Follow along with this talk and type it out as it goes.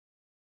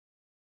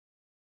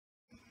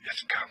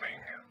is coming.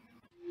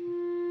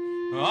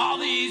 All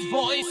these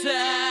voices.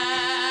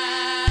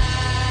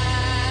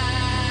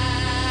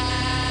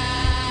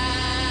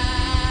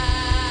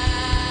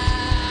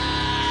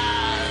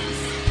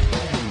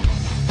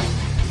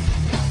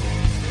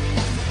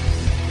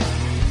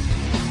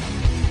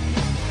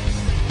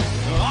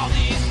 All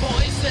these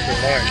voices. They're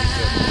mine.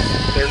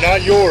 They're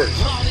not yours.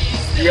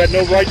 You had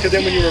no right to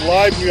them when you were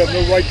alive, and you have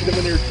no right to them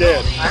when you're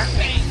dead.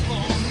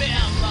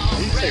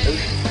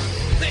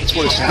 That's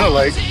what it sounded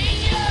like.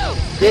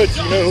 Good,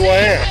 you know who I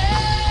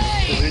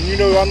am. And you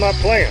know I'm not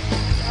playing.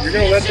 You're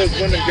going to let those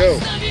women go.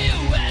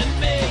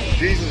 In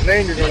Jesus'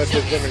 name, you're going to let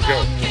those women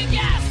go.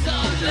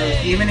 Is there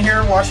a demon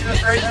here watching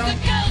us right now?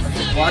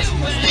 Watching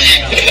us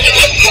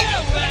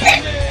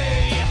right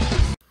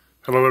now.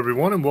 Hello,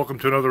 everyone, and welcome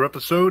to another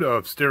episode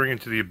of Staring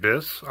into the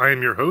Abyss. I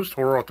am your host,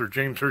 horror author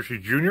James Hershey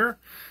Jr.,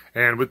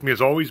 and with me, as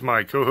always,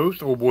 my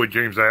co-host, old boy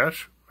James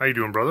Ash. How you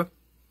doing, brother?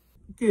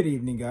 Good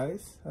evening,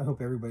 guys. I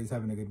hope everybody's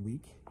having a good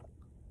week.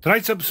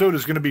 Tonight's episode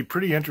is going to be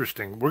pretty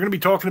interesting. We're going to be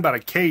talking about a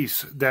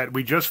case that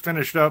we just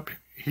finished up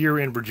here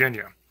in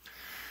Virginia.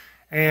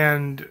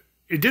 And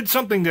it did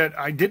something that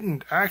I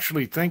didn't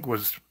actually think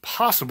was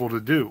possible to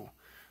do,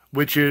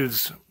 which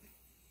is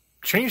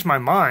change my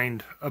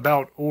mind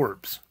about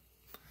orbs.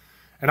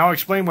 And I'll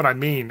explain what I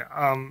mean.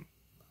 I'm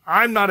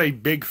not a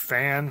big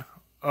fan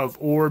of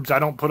orbs. I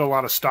don't put a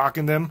lot of stock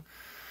in them.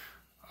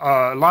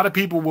 A lot of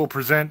people will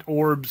present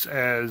orbs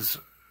as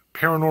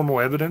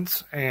paranormal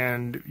evidence,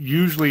 and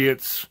usually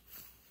it's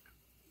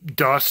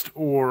dust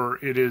or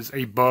it is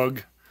a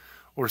bug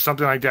or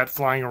something like that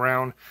flying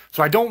around.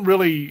 So I don't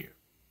really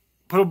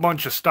put a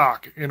bunch of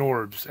stock in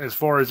orbs as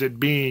far as it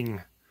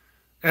being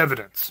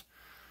evidence.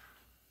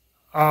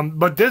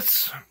 But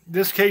this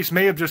case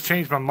may have just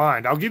changed my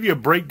mind. I'll give you a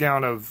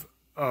breakdown of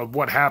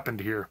what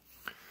happened here.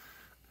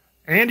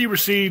 Andy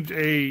received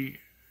a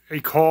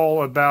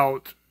call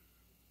about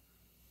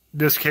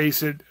this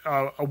case.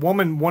 A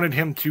woman wanted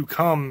him to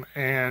come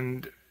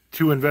and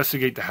to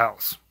investigate the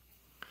house.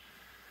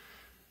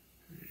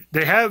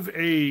 They have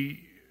a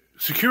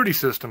security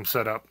system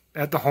set up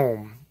at the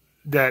home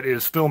that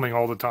is filming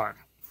all the time.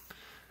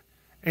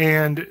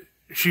 And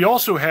she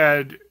also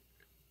had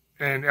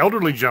an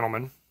elderly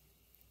gentleman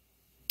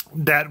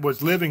that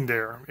was living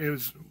there. It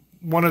was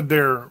one of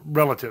their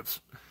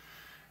relatives.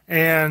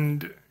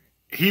 And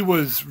he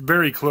was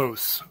very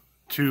close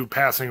to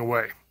passing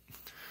away.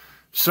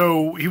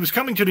 So he was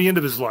coming to the end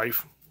of his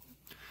life,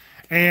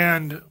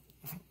 and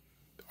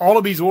all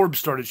of these orbs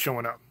started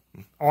showing up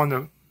on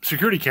the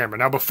security camera.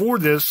 Now, before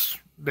this,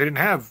 they didn't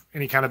have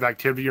any kind of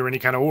activity or any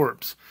kind of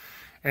orbs.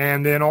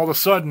 And then all of a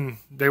sudden,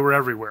 they were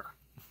everywhere.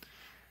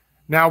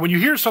 Now, when you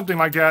hear something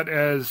like that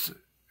as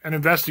an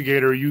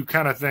investigator, you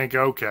kind of think,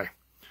 okay,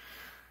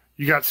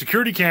 you got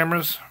security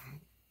cameras,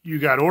 you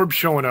got orbs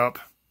showing up,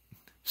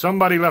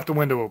 somebody left the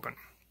window open,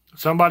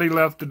 somebody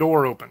left the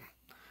door open,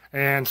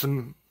 and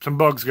some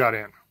bugs got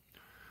in.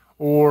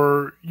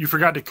 Or you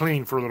forgot to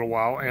clean for a little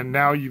while, and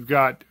now you've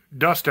got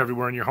dust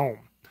everywhere in your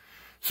home.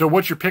 So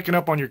what you're picking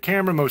up on your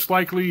camera most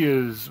likely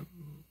is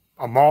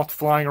a moth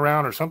flying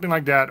around or something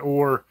like that,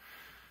 or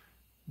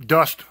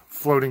dust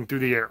floating through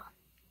the air.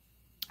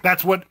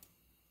 That's what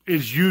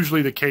is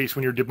usually the case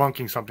when you're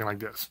debunking something like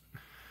this.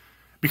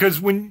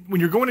 Because when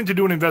you're going in to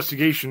do an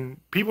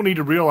investigation, people need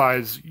to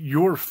realize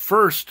your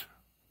first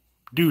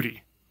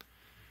duty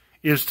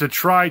is to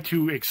try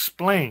to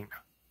explain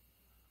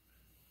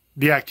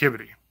the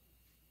activity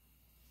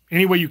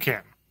any way you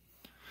can.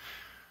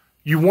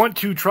 You want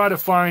to try to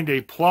find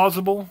a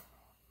plausible,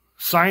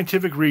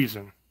 scientific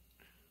reason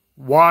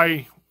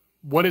why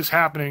what is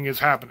happening,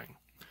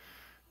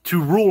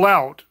 to rule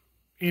out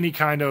any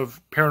kind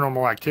of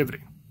paranormal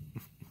activity.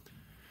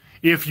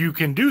 If you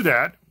can do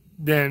that,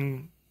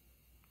 then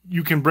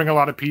you can bring a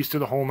lot of peace to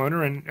the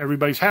homeowner and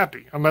everybody's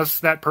happy, unless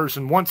that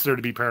person wants there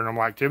to be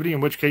paranormal activity, in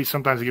which case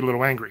sometimes they get a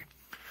little angry.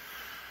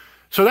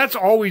 So that's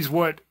always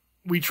what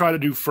we try to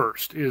do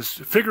first, is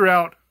figure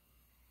out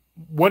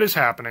what is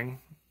happening.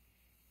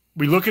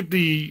 We look at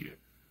the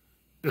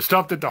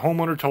stuff that the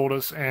homeowner told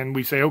us, and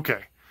we say,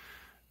 okay,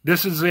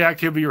 this is the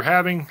activity you're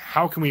having.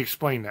 How can we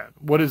explain that?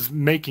 What is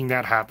making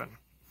that happen?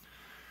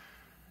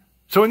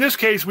 So in this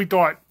case, we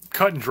thought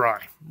cut and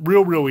dry,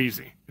 real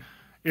easy.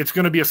 It's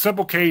going to be a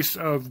simple case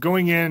of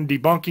going in,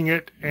 debunking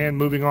it, and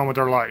moving on with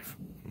our life.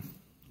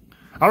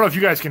 I don't know if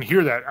you guys can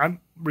hear that. I'm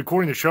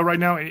recording the show right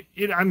now. I'm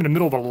in the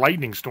middle of a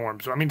lightning storm.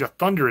 So, I mean, the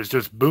thunder is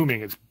just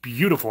booming. It's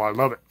beautiful. I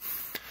love it.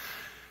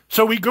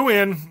 So we go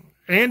in.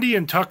 Andy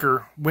and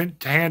Tucker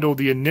went to handle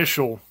the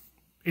initial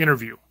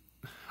interview.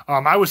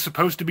 I was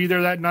supposed to be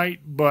there that night,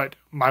 but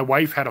my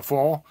wife had a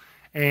fall,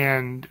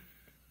 and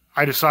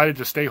I decided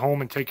to stay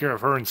home and take care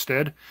of her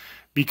instead,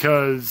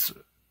 because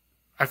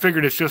I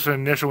figured it's just an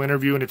initial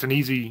interview and it's an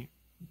easy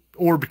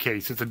orb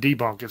case. It's a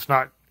debunk. It's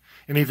not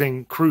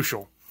anything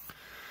crucial.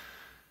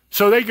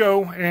 So they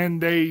go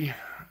and they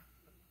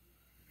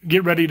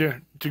get ready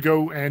to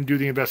go and do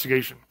the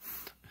investigation.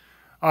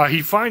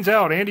 Andy finds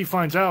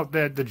out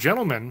that the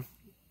gentleman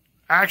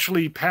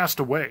actually passed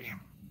away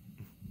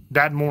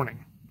that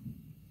morning.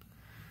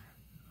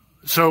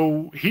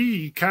 So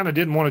he kind of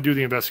didn't want to do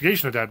the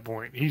investigation at that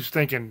point. He's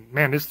thinking,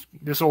 man,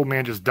 this old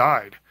man just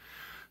died.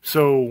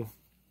 So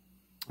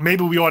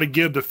maybe we ought to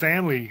give the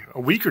family a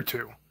week or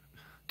two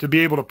to be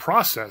able to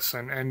process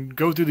and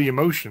go through the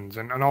emotions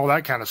and all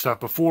that kind of stuff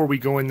before we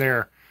go in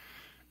there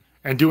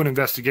and do an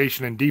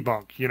investigation and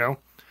debunk, you know?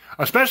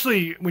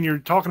 Especially when you're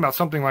talking about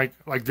something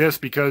like this,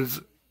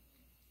 because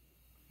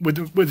with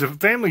the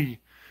family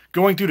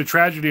going through the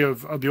tragedy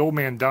of the old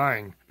man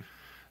dying,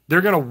 they're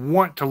going to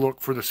want to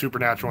look for the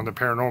supernatural and the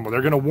paranormal.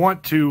 They're going to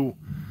want to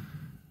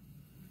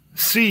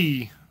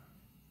see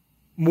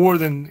more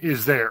than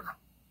is there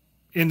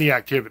in the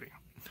activity.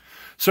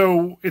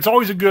 So it's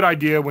always a good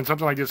idea when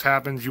something like this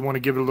happens, you want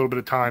to give it a little bit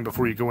of time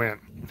before you go in.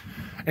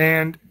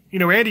 And, you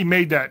know, Andy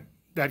made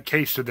that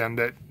case to them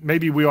that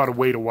maybe we ought to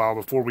wait a while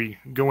before we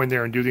go in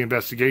there and do the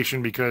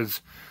investigation, because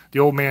the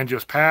old man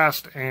just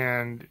passed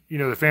and, you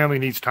know, the family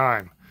needs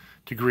time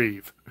to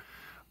grieve.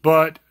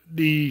 But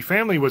the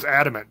family was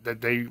adamant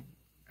that they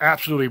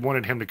absolutely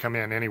wanted him to come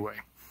in anyway.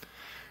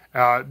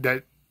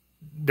 That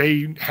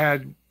they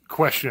had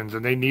questions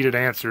and they needed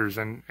answers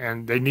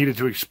and they needed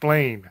to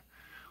explain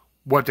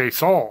what they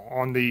saw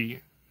on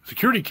the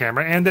security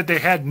camera, and that they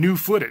had new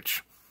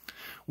footage,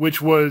 which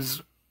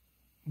was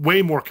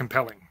way more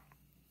compelling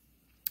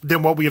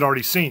than what we had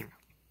already seen.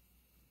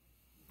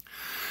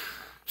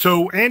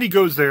 So Andy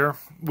goes there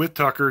with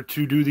Tucker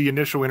to do the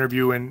initial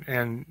interview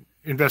and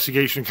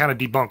investigation, kind of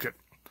debunk it.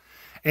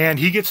 And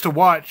he gets to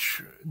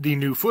watch the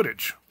new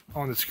footage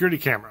on the security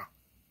camera.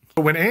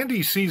 But when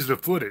Andy sees the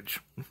footage,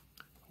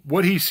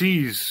 what he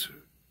sees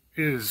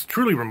is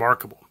truly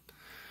remarkable.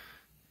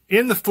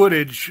 In the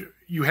footage,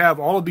 you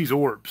have all of these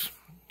orbs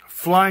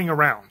flying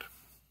around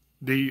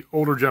the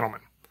older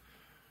gentleman.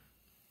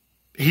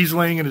 He's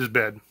laying in his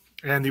bed,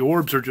 and the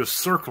orbs are just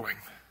circling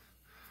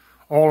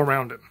all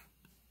around him.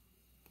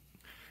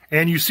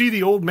 And you see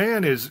the old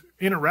man is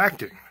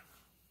interacting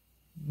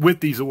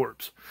with these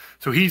orbs.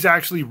 So he's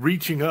actually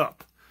reaching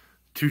up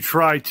to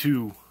try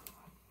to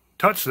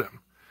touch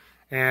them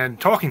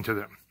and talking to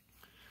them,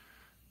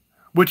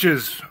 which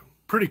is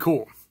pretty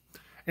cool.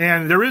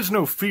 And there is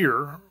no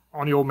fear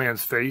on the old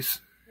man's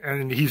face,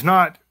 and he's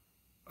not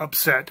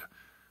upset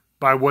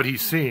by what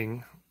he's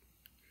seeing.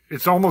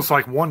 It's almost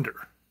like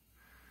wonder.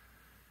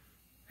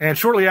 And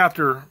shortly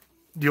after,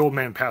 the old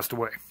man passed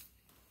away.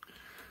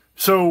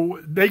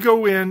 So they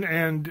go in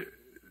and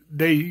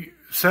they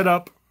set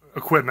up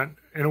equipment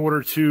in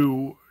order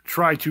to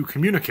try to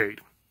communicate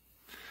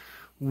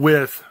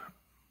with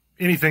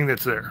anything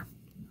that's there.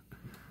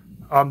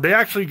 They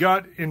actually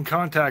got in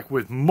contact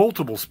with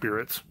multiple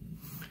spirits,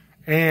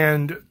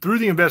 and through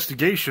the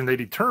investigation, they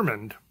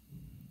determined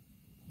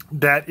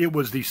that it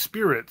was the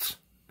spirits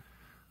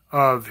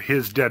of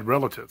his dead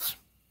relatives.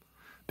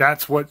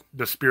 That's what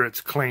the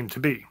spirits claim to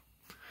be.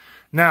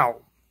 Now,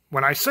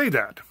 when I say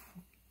that,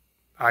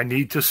 I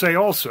need to say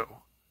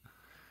also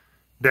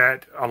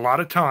that a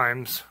lot of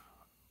times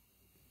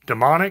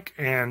demonic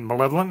and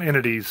malevolent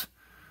entities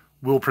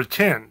will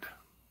pretend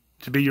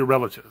to be your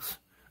relatives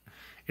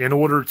in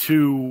order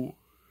to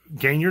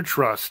gain your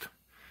trust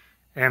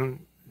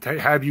and to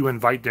have you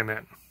invite them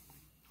in.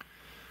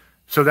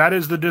 So that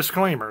is the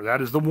disclaimer. That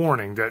is the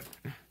warning that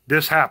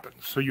this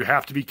happens. So you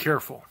have to be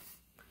careful.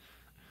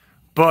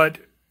 But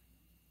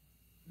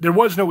there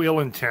was no ill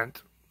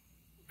intent,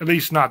 at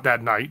least not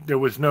that night. There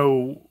was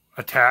no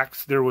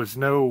attacks. There was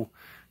no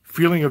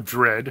feeling of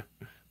dread.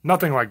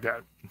 Nothing like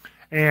that.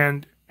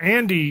 And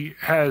Andy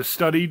has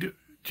studied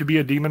to be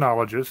a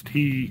demonologist.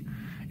 He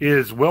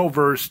is well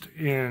versed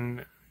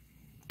in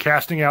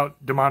casting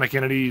out demonic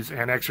entities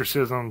and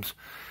exorcisms,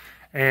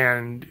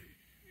 and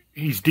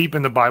he's deep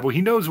in the Bible.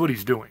 He knows what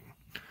he's doing.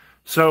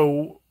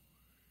 So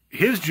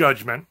his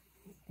judgment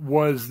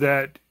was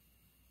that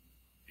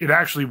it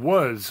actually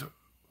was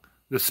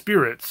the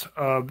spirits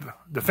of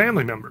the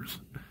family members.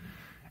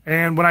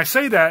 And when I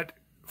say that,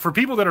 for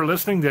people that are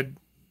listening that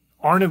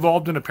aren't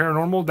involved in the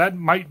paranormal, that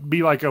might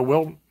be like a,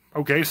 well,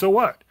 okay, so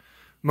what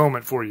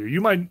moment for you.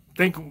 You might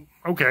think,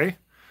 okay.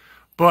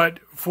 But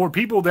for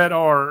people that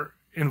are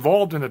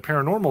involved in the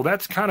paranormal,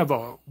 that's kind of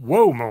a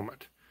whoa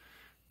moment.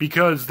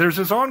 Because there's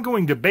this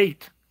ongoing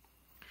debate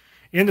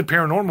in the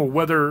paranormal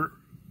whether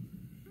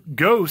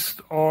ghosts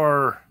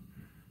are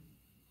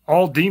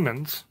all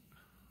demons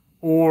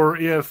or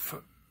if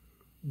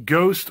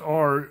ghosts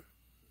are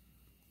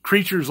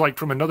creatures like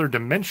from another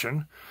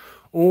dimension,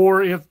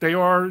 or if they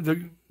are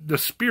the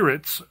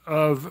spirits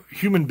of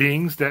human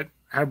beings that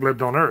have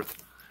lived on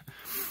Earth.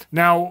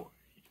 Now,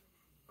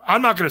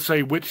 I'm not going to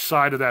say which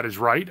side of that is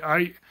right.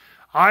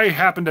 I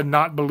happen to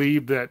not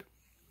believe that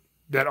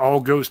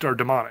all ghosts are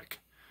demonic.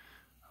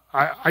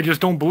 I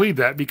just don't believe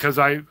that, because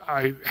I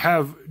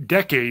have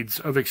decades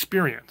of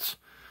experience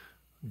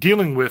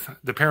dealing with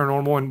the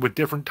paranormal and with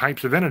different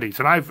types of entities.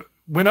 And I've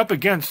went up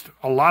against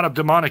a lot of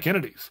demonic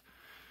entities.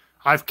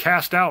 I've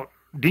cast out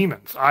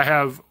demons. I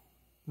have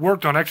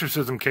worked on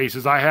exorcism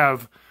cases. I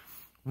have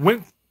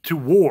went to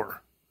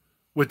war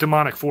with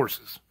demonic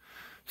forces.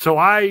 So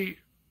I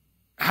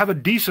have a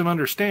decent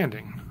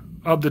understanding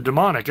of the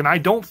demonic, and I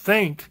don't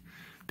think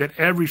that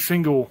every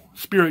single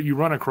spirit you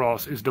run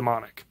across is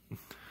demonic.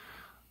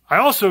 I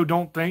also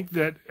don't think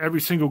that every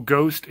single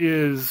ghost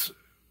is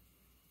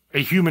a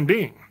human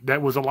being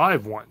that was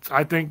alive once.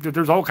 I think that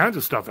there's all kinds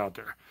of stuff out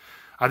there.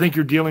 I think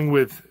you're dealing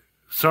with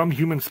some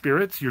human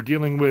spirits. You're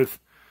dealing with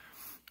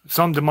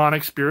some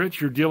demonic spirits.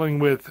 You're dealing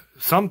with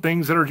some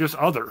things that are just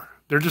other.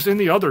 They're just in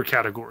the other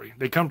category.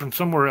 They come from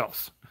somewhere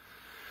else.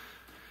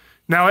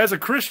 Now, as a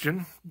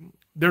Christian,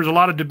 there's a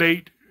lot of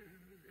debate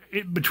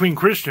between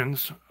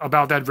Christians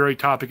about that very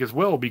topic as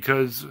well,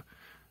 because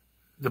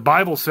the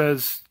Bible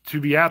says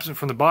to be absent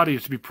from the body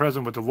is to be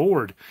present with the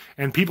Lord.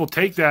 And people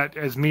take that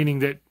as meaning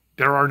that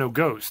there are no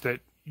ghosts,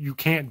 that you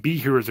can't be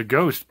here as a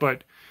ghost,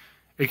 but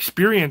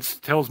experience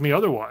tells me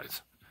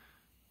otherwise.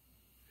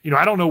 You know,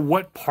 I don't know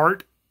what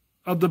part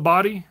of the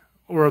body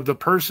or of the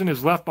person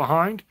is left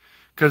behind,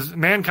 because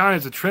mankind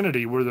is a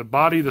trinity. We're the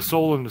body, the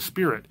soul, and the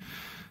spirit.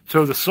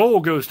 So the soul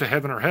goes to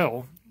heaven or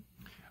hell.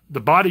 The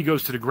body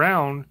goes to the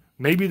ground.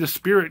 Maybe the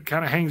spirit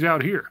kind of hangs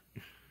out here.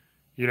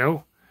 You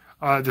know,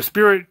 the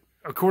spirit,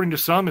 according to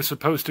some, is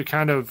supposed to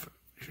kind of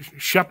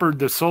shepherd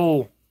the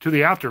soul to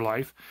the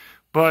afterlife,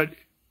 but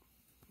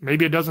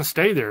maybe it doesn't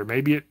stay there.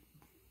 Maybe it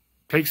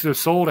takes the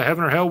soul to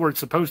heaven or hell where it's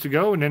supposed to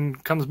go and then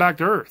comes back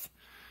to earth.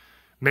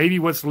 Maybe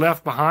what's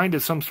left behind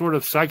is some sort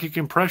of psychic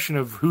impression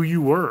of who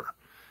you were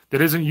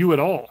that isn't you at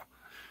all.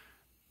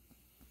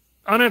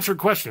 Unanswered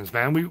questions,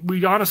 man.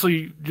 We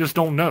honestly just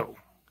don't know.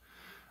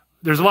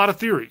 There's a lot of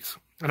theories,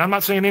 and I'm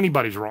not saying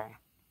anybody's wrong.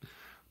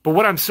 But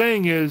what I'm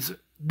saying is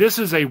this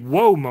is a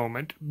whoa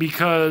moment,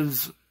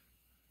 because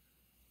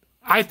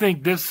I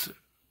think this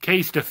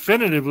case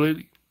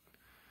definitively,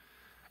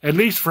 at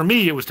least for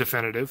me it was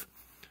definitive,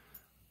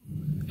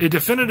 it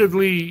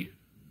definitively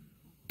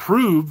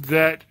proved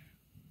that,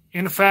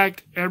 in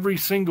fact, every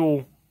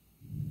single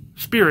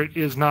spirit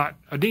is not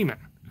a demon.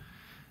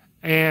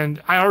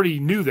 And I already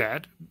knew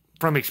that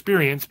from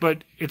experience,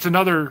 but it's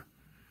another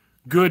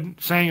good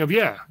saying of,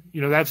 yeah,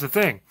 you know, that's the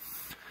thing.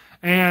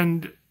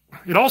 And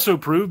it also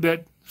proved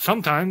that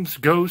sometimes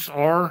ghosts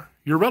are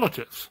your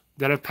relatives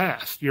that have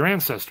passed, your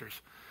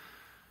ancestors.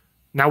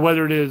 Now,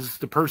 whether it is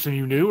the person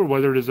you knew or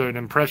whether it is an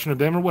impression of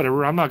them or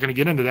whatever, I'm not going to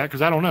get into that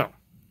because I don't know.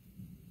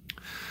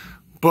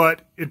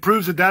 But it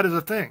proves that that is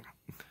a thing.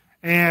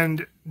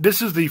 And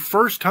this is the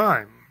first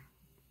time,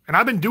 and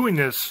I've been doing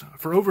this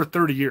for over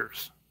 30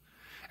 years,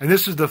 and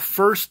this is the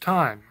first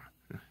time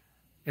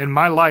in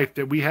my life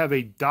that we have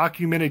a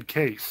documented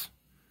case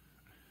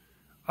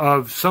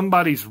of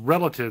somebody's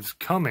relatives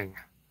coming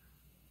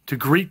to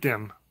greet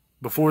them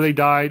before they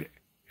died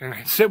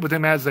and sit with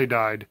them as they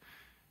died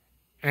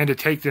and to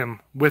take them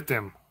with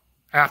them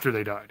after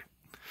they died.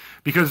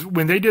 Because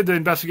when they did the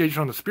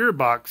investigation on the spirit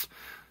box,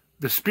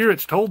 the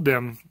spirits told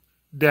them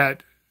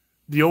that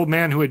the old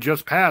man who had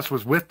just passed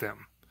was with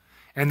them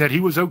and that he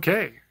was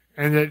okay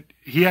and that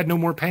he had no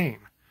more pain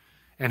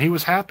and he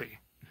was happy.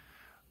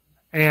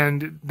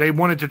 And they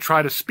wanted to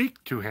try to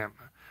speak to him,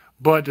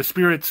 but the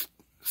spirits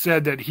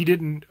said that he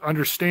didn't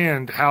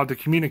understand how to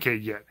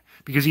communicate yet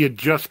because he had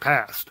just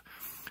passed.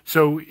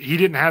 So he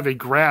didn't have a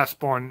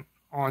grasp on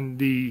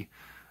the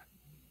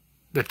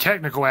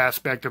technical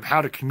aspect of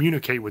how to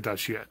communicate with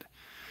us yet.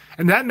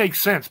 And that makes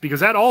sense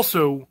because that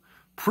also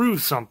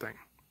proves something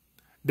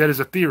that is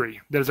a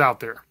theory that is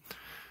out there.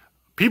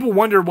 People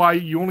wonder why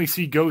you only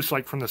see ghosts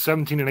like from the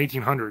 17 and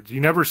 1800s.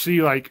 You never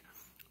see like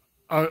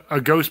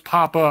a ghost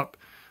pop up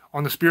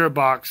on the spirit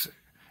box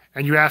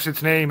and you ask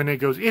its name and it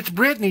goes, "It's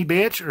Brittany,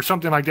 bitch," or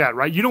something like that,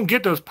 right? You don't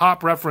get those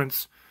pop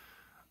reference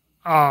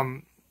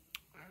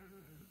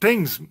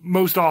things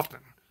most often,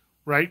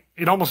 right?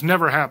 It almost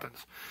never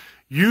happens.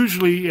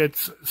 Usually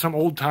it's some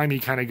old-timey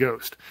kind of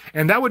ghost.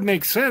 And that would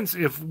make sense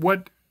if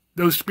what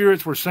those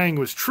spirits were saying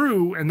was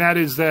true, and that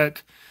is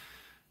that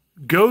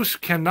ghosts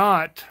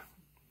cannot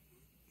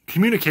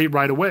communicate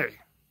right away.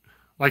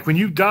 Like when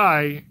you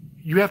die,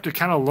 you have to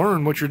kind of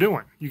learn what you're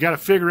doing. You got to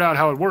figure out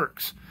how it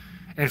works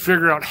and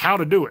figure out how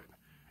to do it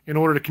in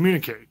order to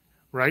communicate,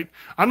 right?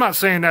 I'm not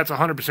saying that's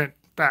 100%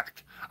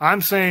 fact.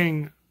 I'm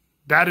saying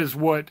that is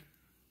what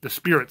the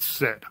spirits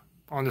said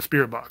on the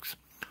spirit box.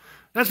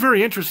 That's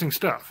very interesting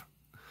stuff.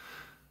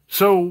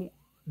 So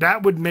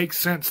that would make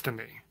sense to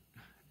me.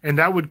 And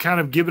that would kind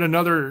of give it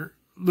another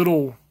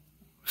little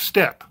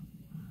step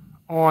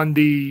on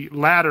the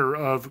ladder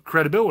of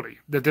credibility,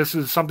 that this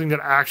is something that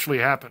actually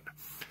happened.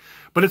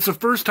 But it's the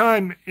first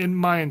time in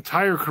my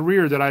entire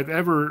career that I've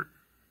ever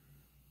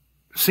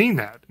seen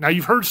that. Now,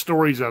 you've heard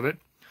stories of it.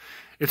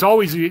 It's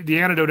always the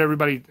anecdote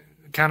everybody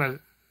kind of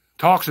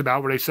talks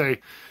about where they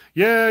say,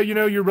 yeah, you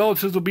know, your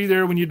relatives will be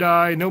there when you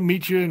die, and they'll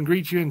meet you and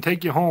greet you and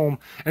take you home.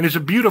 And it's a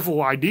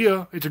beautiful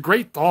idea. It's a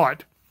great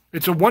thought.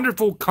 It's a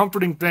wonderful,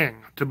 comforting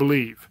thing to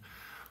believe.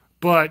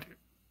 But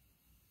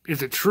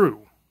is it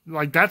true?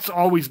 Like, that's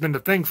always been the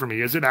thing for me.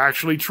 Is it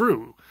actually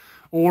true?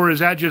 Or is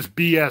that just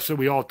BS that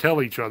we all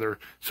tell each other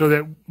so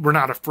that we're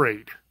not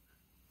afraid?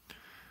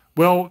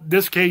 Well,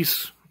 this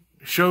case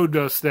showed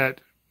us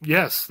that,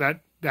 yes,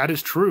 that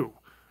is true.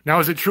 Now,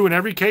 is it true in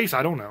every case?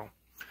 I don't know.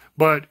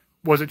 But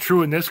was it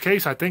true in this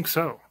case? I think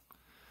so.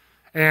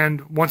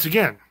 And once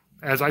again,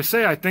 as I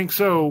say, I think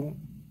so,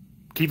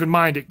 keep in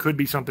mind it could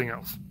be something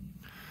else.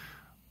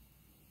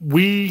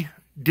 We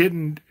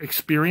didn't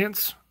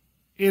experience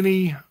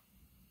any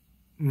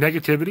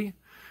negativity.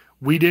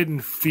 We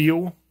didn't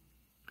feel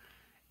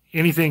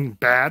anything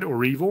bad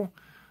or evil.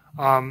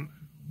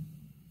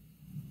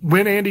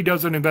 When Andy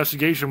does an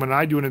investigation, when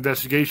I do an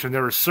investigation,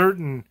 there are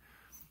certain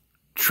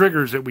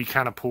triggers that we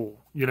kind of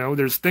pull. You know,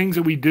 there's things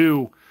that we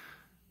do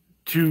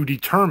to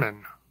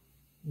determine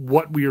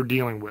what we are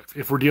dealing with.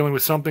 If we're dealing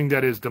with something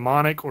that is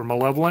demonic or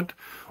malevolent,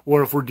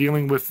 or if we're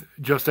dealing with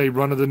just a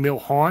run-of-the-mill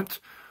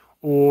haunt,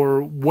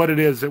 or what it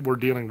is that we're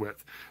dealing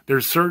with.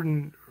 There's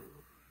certain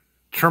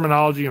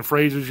terminology and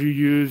phrases you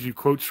use, you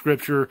quote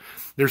scripture.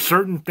 There's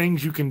certain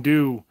things you can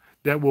do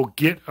that will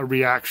get a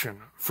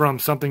reaction from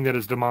something that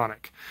is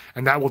demonic.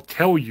 And that will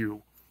tell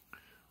you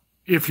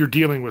if you're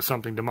dealing with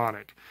something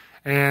demonic.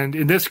 And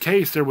in this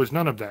case, there was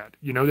none of that.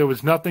 You know, there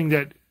was nothing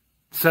that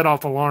set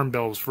off alarm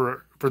bells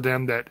for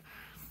them that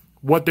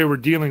what they were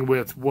dealing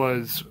with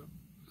was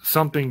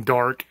something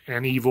dark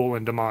and evil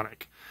and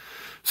demonic.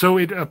 So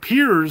it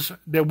appears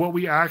that what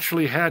we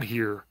actually had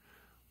here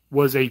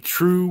was a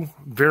true,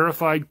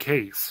 verified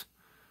case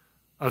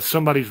of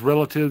somebody's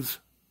relatives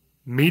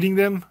meeting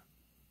them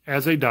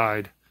as they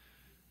died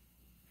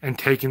and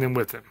taking them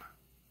with them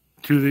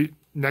to the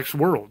next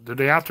world, to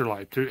the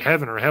afterlife, to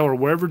heaven or hell or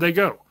wherever they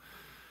go.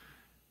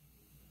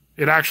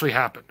 It actually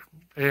happened.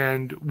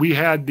 And we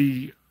had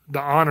the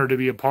honor to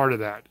be a part of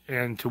that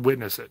and to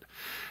witness it.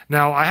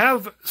 Now, I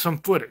have some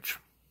footage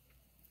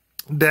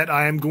that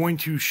I am going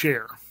to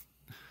share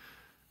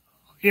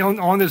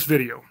on this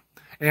video.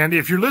 And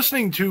if you're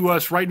listening to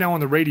us right now on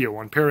the radio,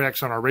 on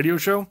ParaX, on our radio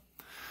show,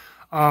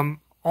 on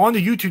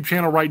the YouTube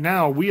channel right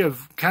now, we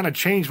have kind of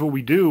changed what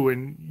we do,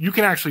 and you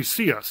can actually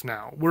see us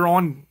now. We're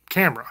on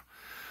camera.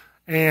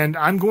 And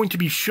I'm going to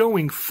be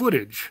showing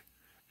footage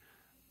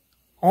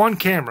on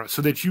camera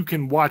so that you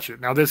can watch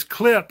it. Now, this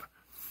clip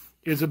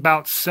is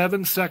about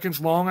 7 seconds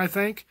long, I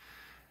think.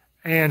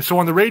 And so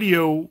on the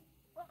radio,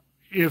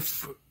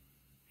 if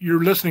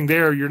you're listening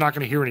there, you're not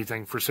going to hear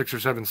anything for 6 or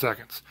 7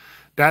 seconds.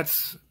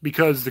 That's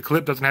because the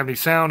clip doesn't have any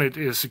sound. It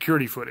is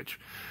security footage.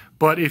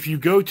 But if you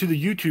go to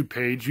the YouTube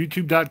page,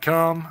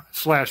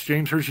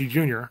 youtube.com/James Hershey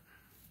Jr.,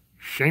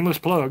 shameless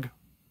plug,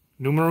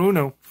 numero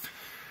uno,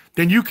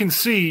 then you can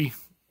see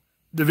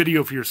the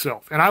video for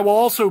yourself. And I will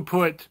also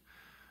put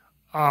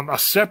a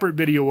separate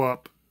video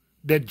up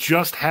that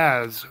just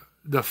has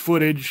the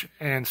footage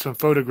and some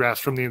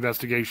photographs from the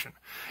investigation.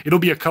 It'll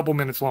be a couple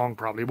minutes long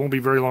probably. It won't be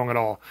very long at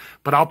all.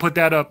 But I'll put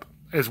that up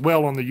as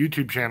well on the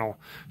YouTube channel.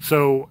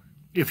 So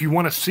if you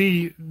want to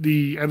see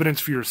the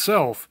evidence for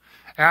yourself,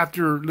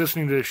 after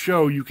listening to this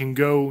show, you can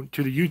go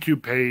to the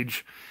YouTube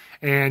page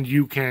and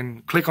you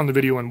can click on the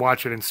video and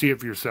watch it and see it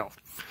for yourself.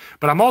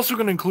 But I'm also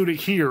going to include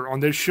it here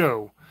on this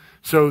show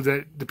so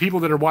that the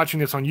people that are watching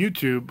this on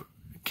YouTube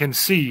can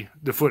see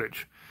the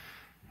footage.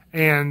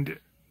 And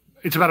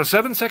it's about a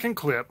 7-second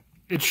clip.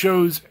 It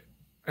shows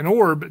an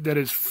orb that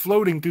is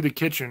floating through the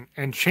kitchen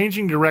and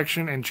changing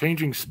direction and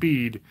changing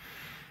speed.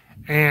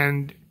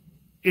 And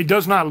it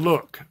does not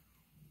look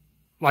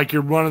like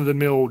your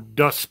run-of-the-mill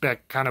dust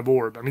speck kind of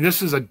orb. I mean,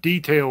 this is a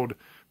detailed,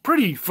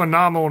 pretty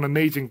phenomenal and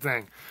amazing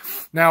thing.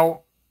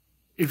 Now,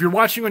 if you're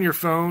watching on your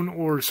phone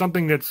or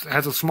something that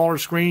has a smaller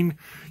screen,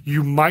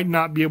 you might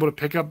not be able to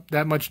pick up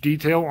that much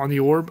detail on the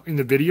orb in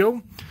the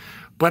video.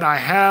 But I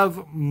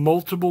have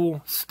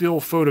multiple still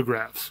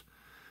photographs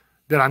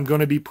that I'm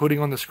going to be putting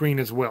on the screen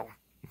as well,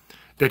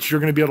 that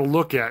you're going to be able to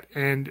look at.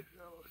 And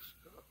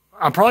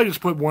I'll probably just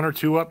put one or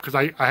two up because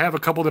I have a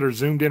couple that are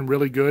zoomed in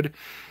really good,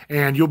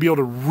 and you'll be able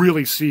to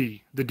really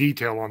see the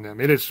detail on them.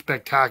 It is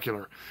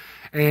spectacular.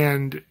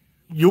 And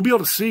you'll be able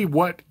to see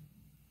what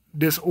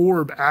this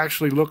orb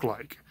actually looked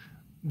like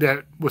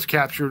that was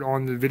captured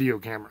on the video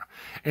camera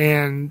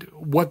and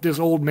what this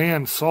old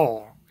man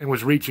saw and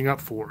was reaching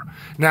up for.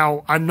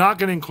 Now, I'm not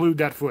going to include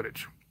that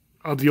footage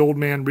of the old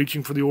man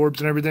reaching for the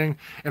orbs and everything.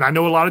 And I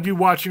know a lot of you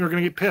watching are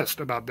going to get pissed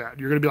about that.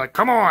 You're going to be like,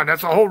 come on,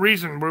 that's the whole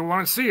reason we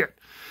want to see it.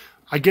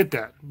 I get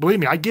that. Believe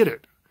me, I get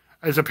it.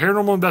 As a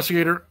paranormal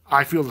investigator,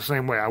 I feel the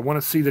same way. I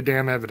want to see the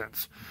damn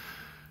evidence.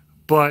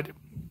 But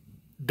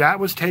that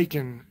was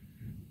taken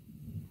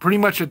pretty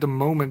much at the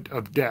moment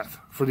of death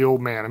for the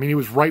old man. I mean, it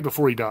was right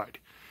before he died.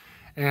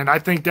 And I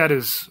think that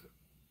is,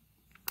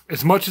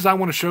 as much as I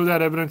want to show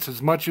that evidence,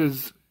 as much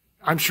as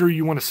I'm sure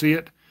you want to see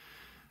it,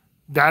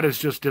 that is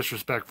just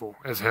disrespectful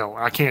as hell.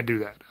 I can't do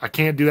that. I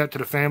can't do that to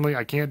the family.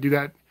 I can't do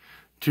that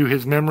to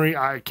his memory.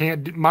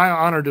 My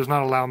honor does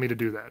not allow me to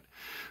do that.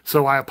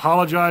 So I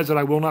apologize that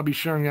I will not be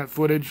sharing that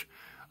footage.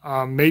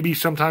 Maybe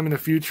sometime in the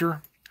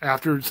future,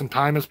 after some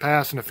time has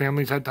passed and the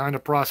family's had time to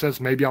process,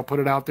 maybe I'll put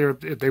it out there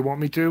if they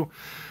want me to.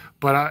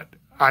 But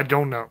I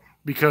don't know.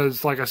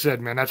 Because, like I said,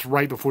 man, that's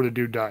right before the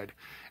dude died.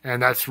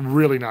 And that's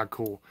really not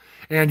cool.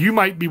 And you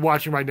might be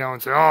watching right now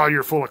and say, oh,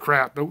 you're full of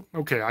crap.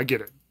 Okay, I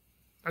get it.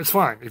 That's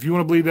fine. If you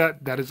want to believe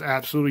that, that is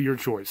absolutely your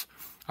choice.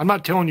 I'm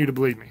not telling you to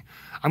believe me.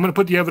 I'm going to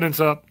put the evidence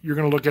up. You're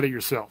going to look at it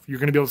yourself. You're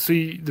going to be able to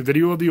see the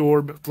video of the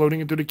orb floating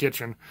into the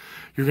kitchen.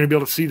 You're going to be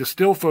able to see the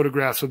still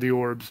photographs of the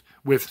orbs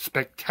with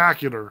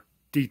spectacular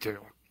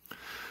detail.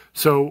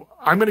 So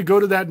I'm going to go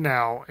to that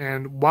now.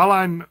 And while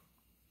I'm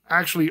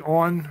actually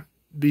on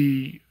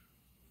the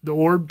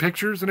orb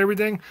pictures and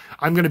everything,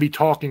 I'm going to be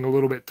talking a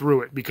little bit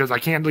through it because I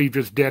can't leave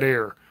just dead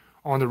air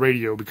on the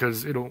radio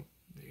because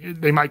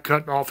they might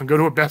cut off and go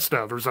to a best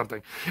of or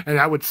something, and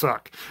that would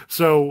suck.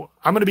 So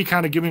I'm going to be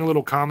kind of giving a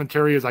little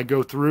commentary as I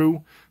go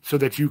through so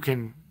that you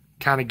can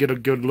kind of get a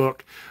good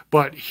look.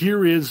 But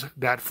here is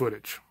that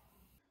footage.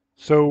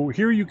 So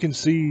here you can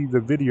see the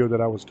video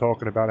that I was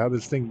talking about, how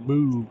this thing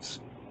moves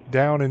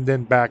down and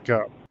then back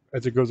up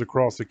as it goes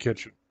across the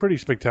kitchen. Pretty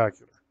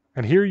spectacular.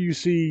 And here you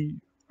see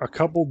a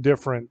couple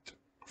different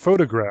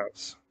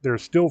photographs. They're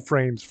still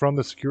frames from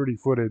the security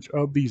footage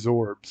of these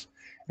orbs.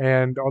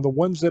 And on the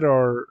ones that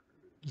are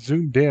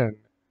zoomed in,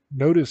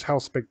 notice how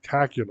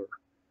spectacular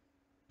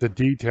the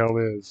detail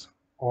is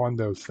on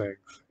those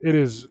things. It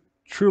is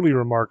truly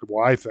remarkable,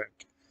 I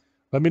think.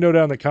 Let me know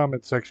down in the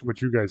comment section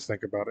what you guys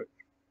think about it.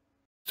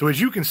 So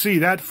as you can see,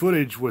 that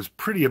footage was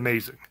pretty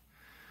amazing.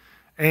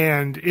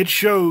 And it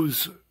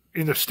shows,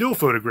 in the still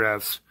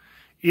photographs,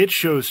 it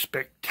shows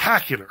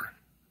spectacular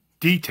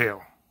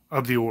detail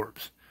of the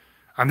orbs.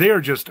 And they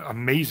are just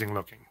amazing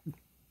looking.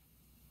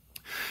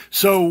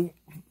 So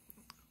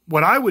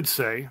what I would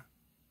say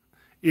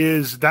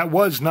is that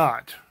was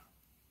not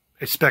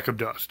a speck of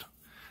dust.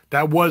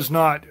 That was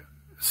not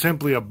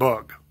simply a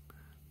bug.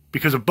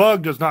 Because a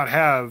bug does not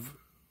have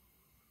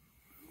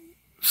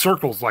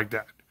circles like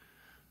that.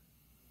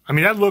 I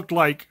mean, that looked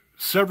like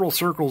several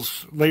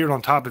circles layered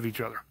on top of each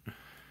other.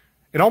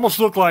 It almost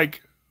looked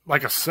like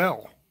a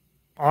cell,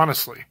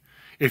 honestly.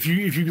 If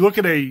you look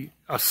at a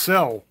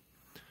cell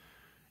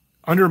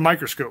under a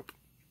microscope,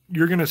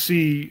 you're going to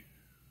see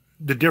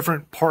the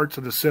different parts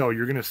of the cell.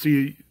 You're going to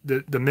see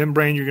the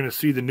membrane, you're going to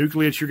see the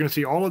nucleus, you're going to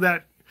see all of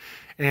that,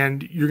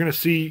 and you're going to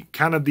see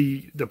kind of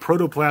the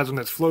protoplasm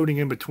that's floating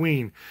in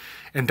between.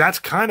 And that's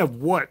kind of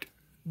what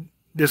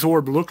this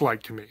orb looked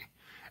like to me.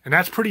 And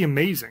that's pretty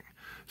amazing.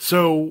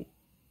 So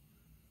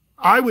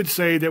I would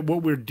say that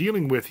what we're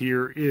dealing with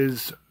here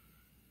is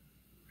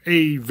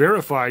a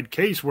verified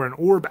case where an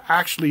orb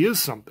actually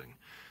is something,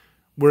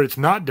 where it's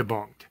not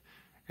debunked.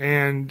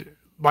 And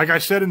like I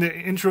said in the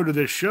intro to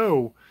this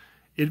show,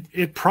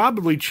 it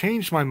probably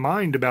changed my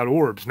mind about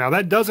orbs. Now,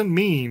 that doesn't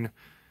mean,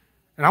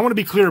 and I want to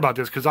be clear about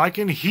this because I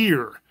can just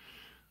hear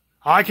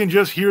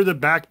the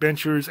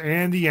backbenchers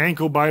and the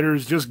ankle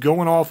biters just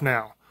going off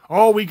now.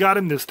 Oh, we got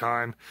him this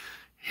time.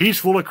 He's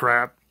full of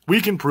crap.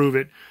 We can prove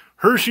it.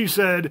 Hershey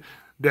said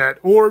that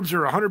orbs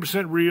are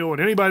 100% real,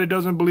 and anybody that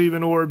doesn't believe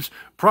in orbs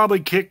probably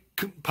kick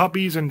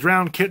puppies and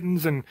drown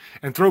kittens and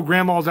throw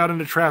grandmas out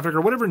into traffic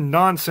or whatever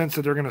nonsense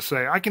that they're going to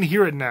say. I can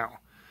hear it now.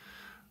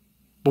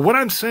 But what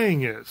I'm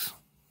saying is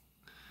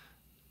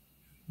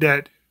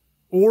that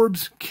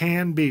orbs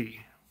can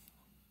be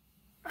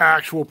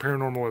actual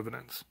paranormal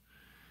evidence.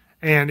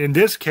 And in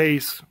this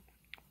case,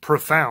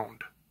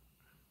 profound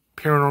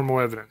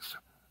paranormal evidence.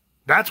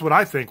 That's what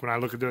I think when I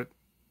look at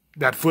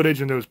that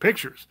footage and those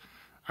pictures.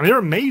 I mean, they're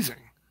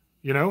amazing,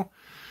 you know?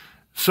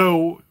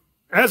 So,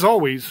 as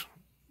always,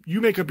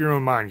 you make up your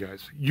own mind,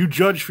 guys. You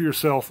judge for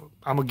yourself.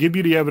 I'm going to give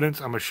you the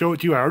evidence. I'm going to show it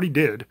to you. I already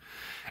did.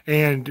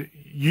 And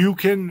you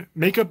can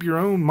make up your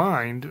own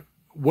mind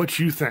what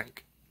you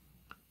think.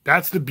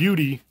 That's the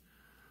beauty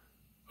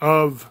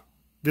of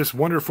this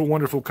wonderful,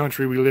 wonderful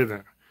country we live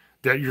in.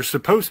 That you're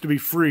supposed to be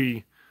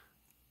free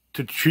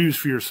to choose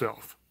for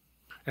yourself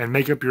and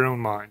make up your own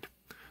mind.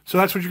 So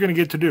that's what you're going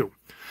to get to do.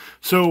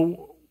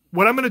 So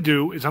what I'm going to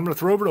do is I'm going to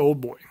throw over to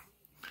Old Boy.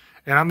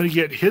 And I'm going to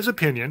get his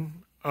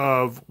opinion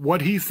of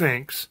what he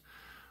thinks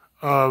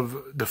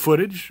of the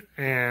footage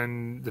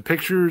and the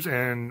pictures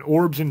and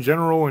orbs in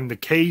general and the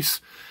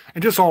case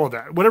and just all of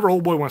that. Whatever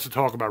Old Boy wants to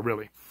talk about,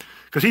 really.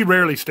 Because he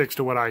rarely sticks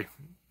to what I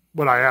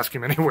ask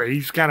him anyway.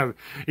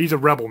 He's a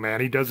rebel, man.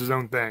 He does his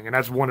own thing, and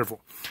that's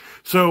wonderful.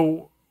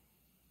 So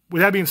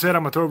with that being said,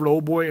 I'm going to throw over to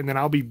Old Boy, and then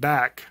I'll be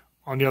back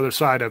on the other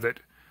side of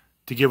it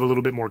to give a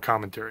little bit more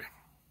commentary.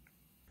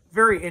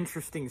 Very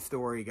interesting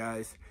story,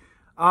 guys.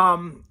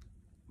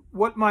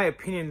 What my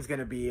opinion is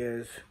going to be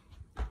is,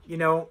 you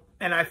know,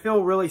 and I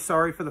feel really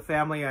sorry for the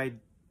family. I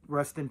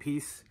rest in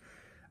peace.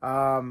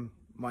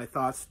 My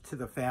thoughts to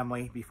the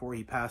family before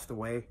he passed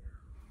away.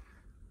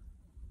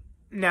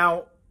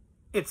 Now,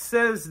 it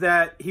says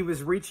that he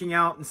was reaching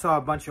out and saw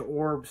a bunch of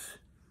orbs.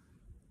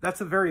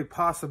 That's a very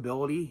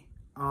possibility.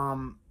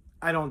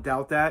 I don't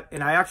doubt that.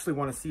 And I actually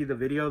want to see the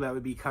video. That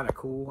would be kind of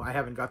cool. I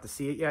haven't got to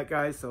see it yet,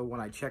 guys. So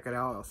when I check it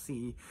out, I'll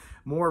see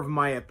more of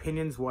my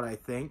opinions, what I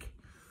think.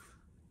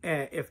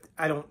 And if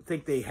I don't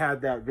think they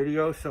had that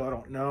video, so I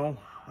don't know.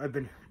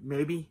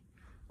 Maybe.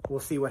 We'll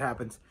see what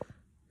happens.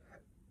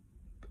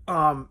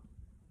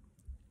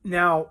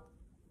 Now,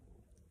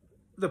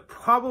 the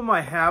problem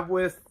I have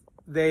with,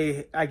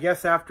 I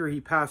guess after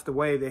he passed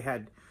away, they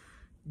had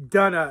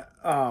done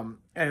an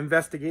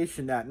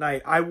investigation that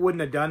night. I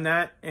wouldn't have done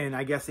that, and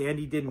I guess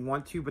Andy didn't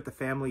want to, but the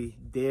family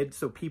did.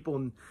 So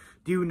people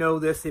do know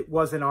this. It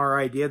wasn't our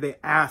idea. They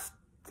asked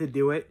to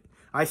do it.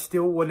 I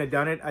still wouldn't have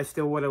done it. I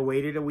still would have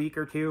waited a week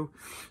or two.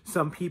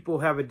 Some people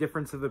have a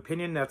difference of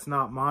opinion. That's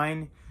not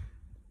mine.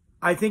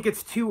 I think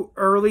it's too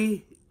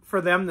early for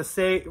them to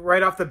say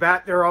right off the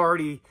bat. They're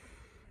already,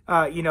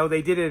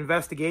 they did an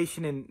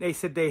investigation and they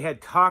said they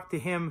had talked to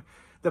him.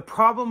 The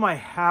problem I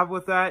have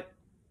with that,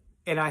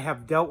 and I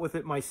have dealt with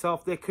it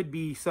myself, there could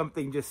be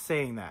something just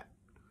saying that.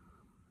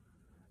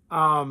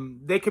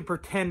 They could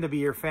pretend to be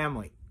your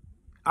family.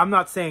 I'm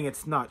not saying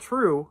it's not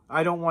true.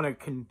 I don't want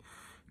to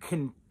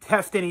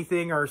contest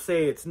anything or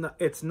say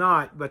it's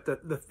not. But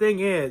the thing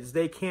is,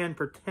 they can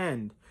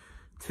pretend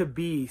to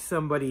be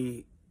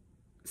somebody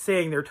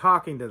saying they're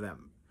talking to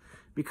them,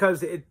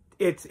 because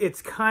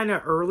it's kind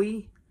of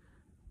early.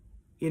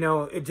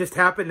 It just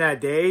happened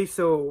that day.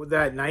 So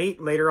that night,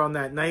 later on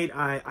that night,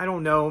 I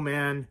don't know,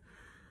 man.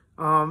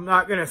 I'm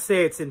not going to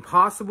say it's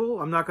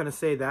impossible. I'm not going to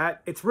say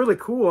that. It's really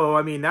cool.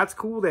 I mean, that's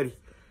cool that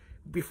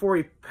before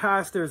he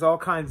passed, there's all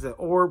kinds of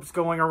orbs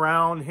going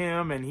around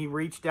him and he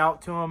reached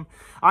out to him.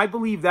 I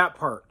believe that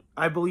part.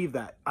 I believe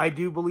that. I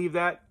do believe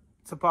that.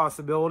 It's a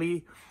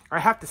possibility. I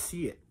have to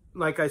see it,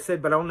 like I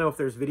said, but I don't know if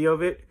there's video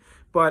of it.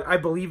 But I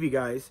believe you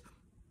guys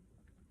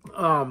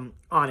on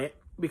it,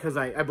 because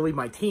I believe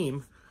my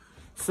team.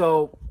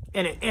 So,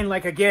 and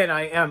like, again,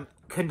 I am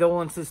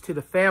condolences to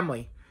the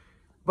family.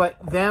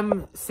 But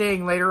them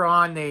saying later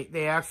on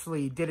they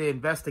actually did an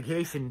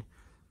investigation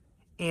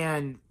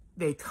and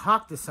they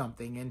talked to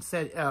something and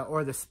said,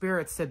 or the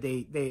spirit said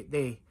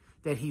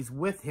that he's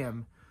with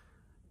him.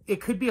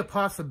 It could be a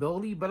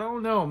possibility, but I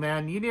don't know,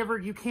 man.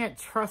 You can't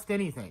trust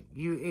anything.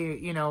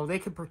 They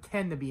could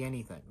pretend to be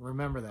anything.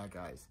 Remember that,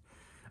 guys.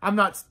 I'm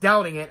not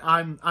doubting it.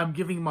 I'm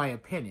giving my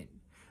opinion.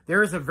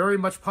 There is a very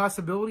much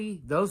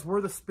possibility those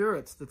were the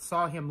spirits that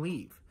saw him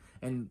leave,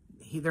 and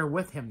they're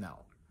with him now.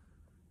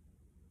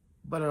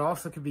 But it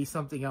also could be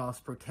something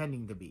else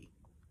pretending to be,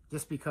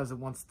 just because it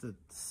wants to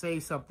say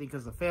something,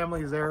 because the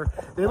family is there.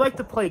 They like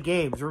to play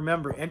games.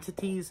 Remember,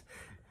 entities,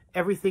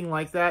 everything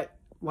like that,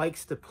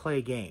 likes to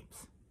play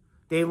games.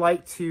 They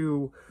like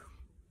to,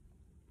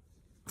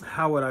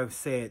 how would I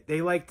say it?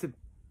 They like to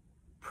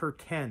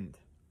pretend.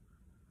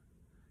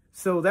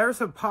 So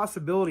there's a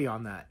possibility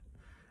on that.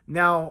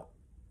 Now,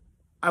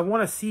 I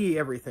want to see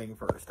everything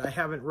first. I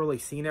haven't really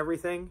seen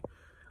everything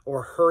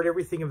or heard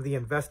everything of the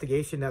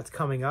investigation that's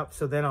coming up.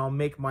 So then I'll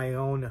make my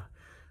own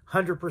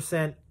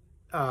 100%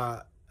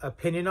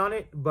 opinion on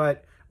it.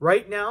 But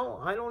right now,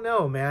 I don't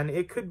know, man.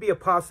 It could be a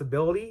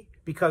possibility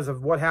because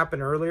of what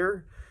happened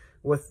earlier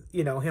with,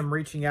 him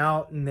reaching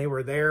out and they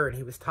were there and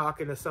he was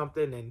talking to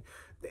something. And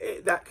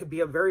that could be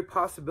a very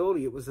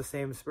possibility it was the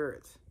same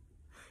spirits.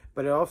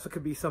 But it also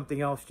could be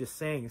something else just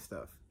saying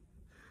stuff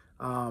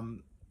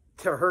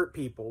to hurt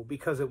people,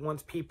 because it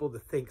wants people to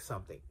think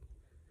something.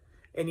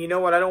 And you know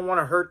what? I don't want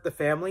to hurt the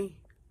family,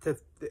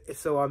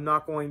 so I'm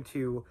not going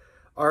to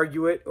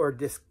argue it or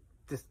just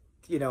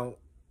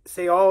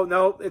say, oh,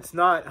 no, it's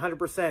not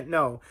 100%.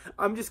 No,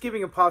 I'm just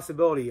giving a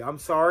possibility. I'm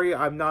sorry.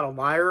 I'm not a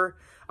liar.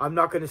 I'm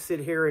not going to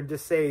sit here and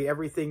just say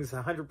everything's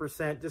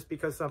 100% just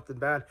because something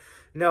bad.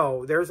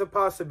 No, there's a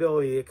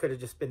possibility it could have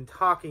just been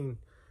talking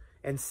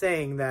and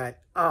saying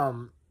that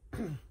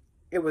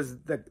it was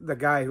the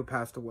guy who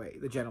passed away,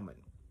 the gentleman,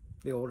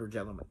 the older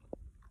gentleman.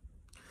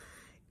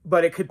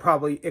 But it could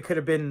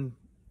have been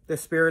the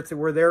spirits that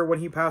were there when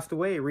he passed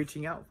away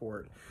reaching out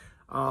for it.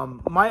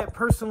 My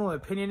personal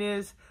opinion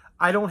is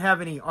I don't have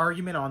any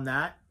argument on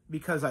that,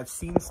 because I've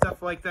seen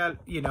stuff like that,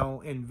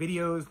 in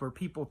videos where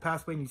people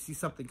pass away and you see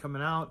something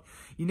coming out.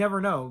 You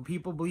never know.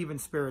 People believe in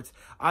spirits.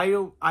 I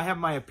have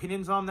my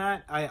opinions on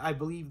that. I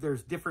believe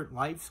there's different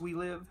lives we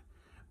live,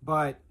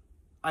 but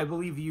I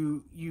believe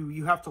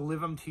you have to live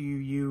them to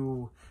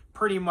you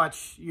pretty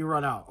much you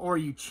run out, or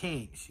you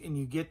change and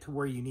you get to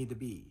where you need to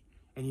be.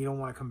 And you don't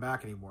want to come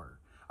back anymore.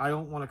 I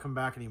don't want to come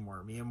back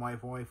anymore. Me and my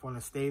wife want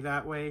to stay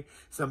that way.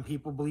 Some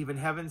people believe in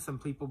heaven. Some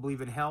people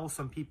believe in hell.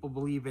 Some people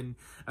believe in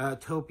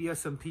utopia.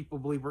 Some people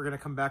believe we're going to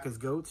come back as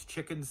goats,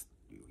 chickens,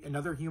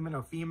 another human,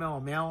 a female,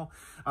 a male,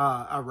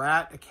 a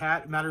rat, a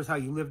cat. It matters how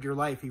you lived your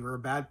life. If you were a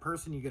bad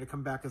person, you're going to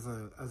come back as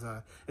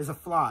a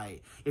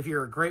fly. If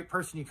you're a great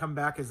person, you come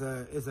back as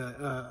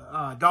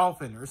a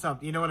dolphin or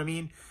something. You know what I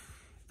mean?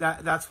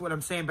 That's what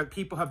I'm saying. But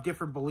people have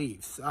different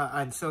beliefs,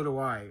 and so do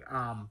I.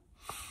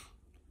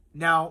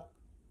 Now,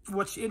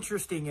 what's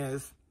interesting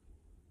is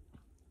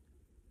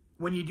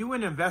when you do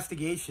an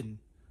investigation,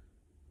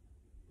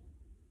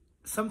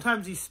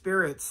 sometimes these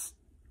spirits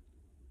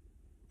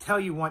tell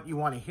you what you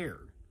want to hear,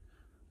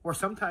 or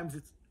sometimes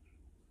it's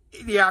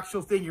the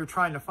actual thing you're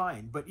trying to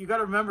find. But you got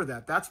to remember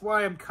that. That's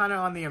why I'm kind of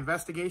on the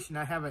investigation.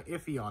 I have an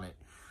iffy on it.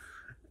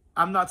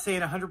 I'm not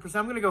saying 100%.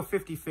 I'm going to go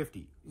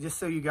 50-50, just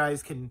so you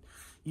guys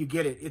you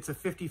get it. It's a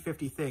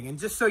 50-50 thing. And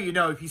just so you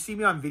know, if you see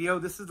me on video,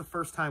 this is the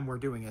first time we're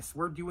doing this.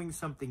 We're doing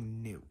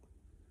something new.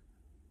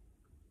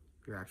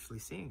 You're actually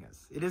seeing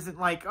us. It isn't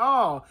like,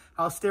 oh,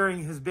 how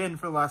staring has been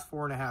for the last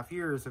 4.5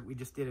 years that we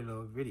just did in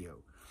a video.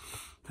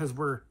 Because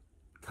we're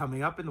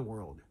coming up in the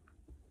world.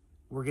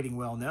 We're getting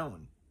well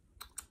known.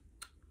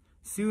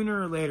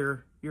 Sooner or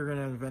later, you're going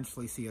to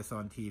eventually see us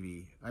on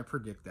TV. I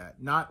predict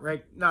that.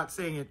 Not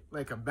saying it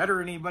like I'm better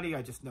than anybody.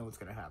 I just know it's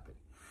going to happen.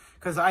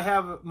 Because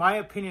my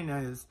opinion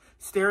is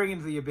staring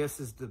into the abyss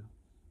is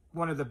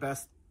one of the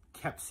best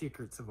kept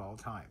secrets of all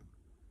time.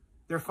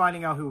 They're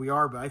finding out who we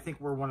are, but I think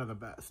we're one of the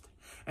best.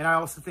 And I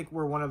also think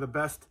we're one of the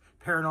best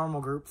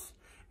paranormal groups.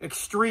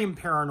 Extreme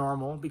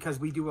paranormal, because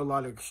we do a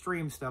lot of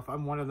extreme stuff.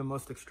 I'm one of the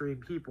most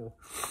extreme people.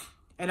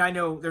 And I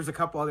know there's a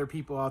couple other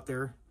people out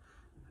there.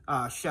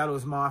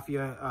 Shadows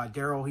Mafia,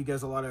 Daryl, he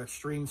does a lot of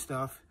extreme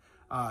stuff.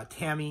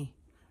 Tammy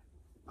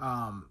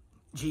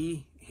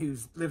G, who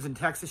lives in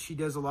Texas, she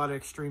does a lot of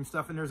extreme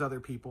stuff. And there's other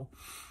people.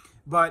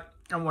 But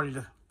I wanted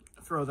to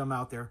throw them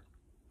out there.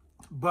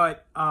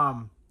 But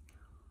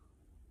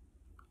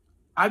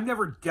I've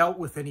never dealt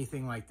with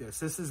anything like this.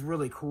 This is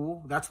really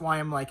cool. That's why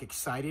I'm like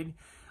excited.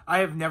 I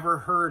have never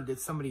heard that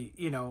somebody,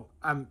 you know,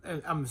 I'm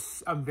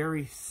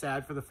very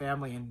sad for the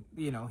family, and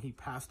you know, he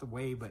passed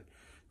away, but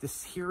to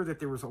hear that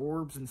there was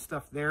orbs and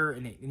stuff there,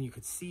 and you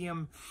could see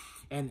him,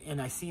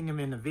 and I seen him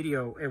in a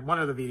video, in one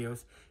of the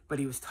videos, but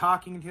he was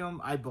talking to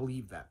him. I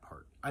believe that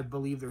part. I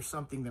believe there's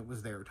something that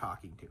was there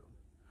talking to him.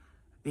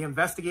 The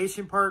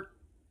investigation part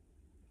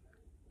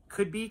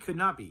could be, could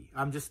not be.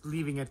 I'm just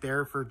leaving it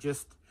there for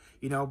just,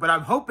 you know, but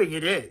I'm hoping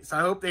it is.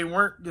 I hope they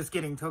weren't just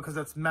getting told, because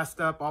that's messed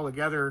up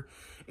altogether,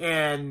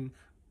 and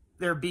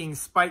they're being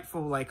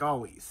spiteful like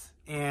always.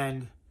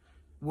 And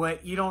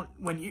what you don't,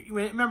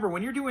 remember,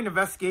 when you're doing an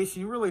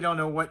investigation, you really don't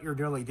know what you're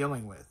really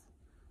dealing with.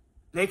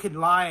 They could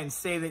lie and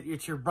say that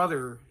it's your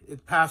brother,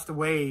 it passed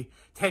away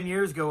 10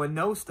 years ago, and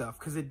know stuff,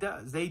 because it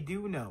does. They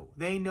do know.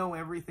 They know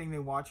everything. They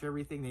watch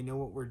everything. They know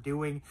what we're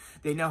doing.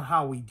 They know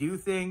how we do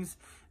things.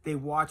 They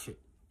watch it,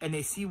 and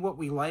they see what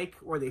we like,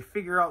 or they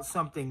figure out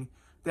something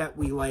that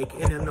we like,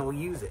 and then they'll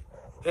use it.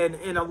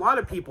 And a lot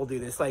of people do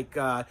this. Like,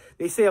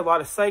 they say a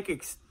lot of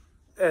psychics,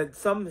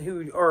 some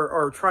who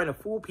are trying to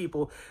fool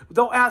people,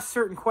 they'll ask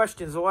certain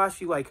questions. They'll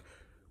ask you, like,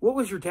 what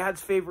was your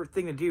dad's favorite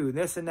thing to do, and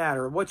this and that,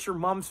 or what's your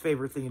mom's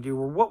favorite thing to do,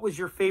 or what was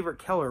your favorite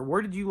color,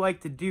 where did you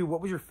like to do, what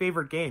was your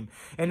favorite game?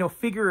 And they'll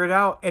figure it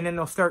out, and then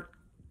they'll start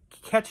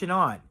catching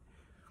on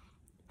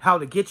how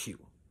to get you.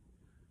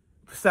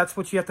 So that's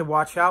what you have to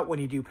watch out when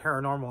you do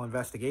paranormal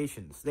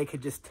investigations. They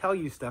could just tell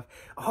you stuff.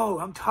 Oh,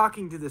 I'm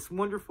talking to this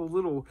wonderful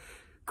little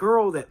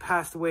girl that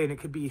passed away, and it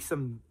could be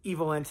some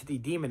evil entity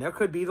demon. It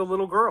could be the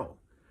little girl.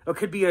 It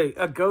could be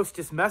a ghost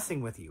just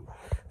messing with you,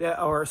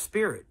 or a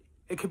spirit.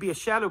 It could be a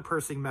shadow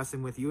person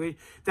messing with you.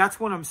 That's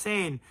what I'm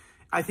saying.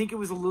 I think it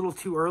was a little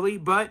too early,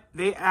 but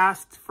they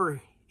asked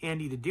for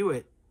Andy to do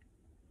it,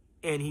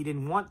 and he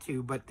didn't want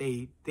to, but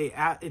they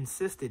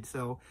insisted.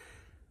 So,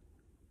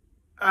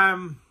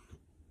 I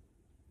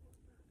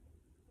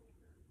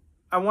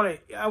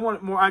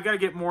want more. I got to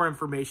get more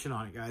information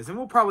on it, guys, and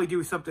we'll probably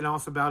do something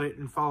else about it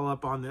and follow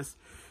up on this.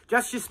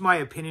 That's just my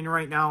opinion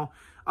right now.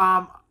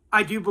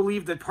 I do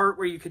believe that part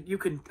where you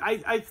can.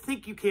 I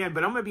think you can,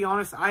 but I'm gonna be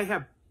honest. I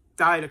have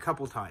died a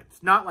couple times,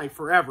 not like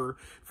forever,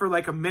 for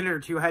like a minute or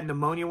two. I had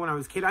pneumonia when I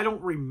was a kid. I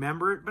don't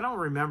remember it, but I don't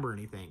remember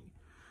anything.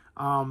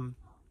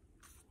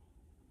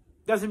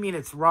 Doesn't mean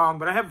it's wrong,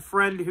 but I have a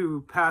friend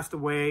who passed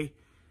away,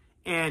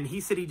 and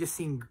he said he just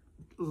seen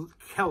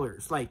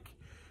killers,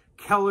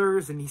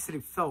 and he said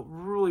it felt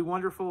really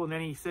wonderful, and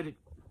then he said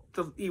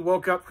he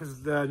woke up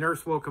because the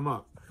nurse woke him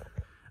up.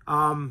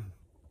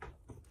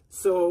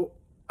 So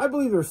I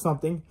believe there's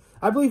something.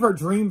 I believe our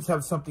dreams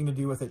have something to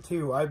do with it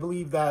too. I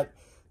believe that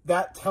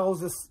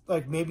tells us,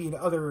 like, maybe in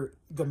other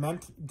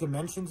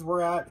dimensions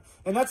we're at,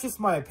 and that's just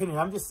my opinion.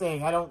 I'm just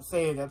saying, I don't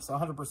say that's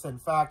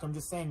 100% fact. I'm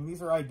just saying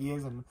these are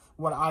ideas and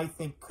what I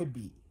think could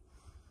be.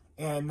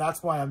 And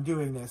that's why I'm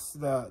doing this,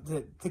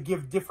 to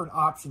give different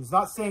options.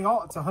 Not saying,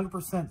 oh, it's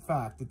 100%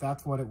 fact that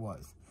that's what it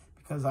was,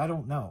 because I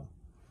don't know.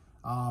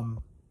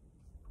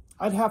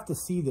 I'd have to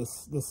see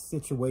this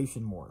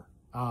situation more.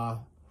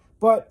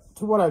 But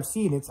to what I've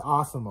seen, it's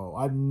awesome.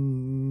 I've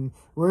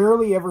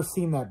rarely ever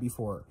seen that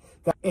before.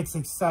 It's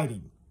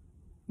exciting.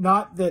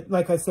 Not that,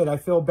 like I said, I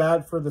feel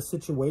bad for the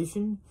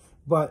situation,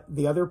 but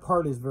the other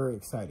part is very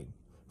exciting,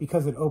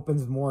 because it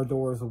opens more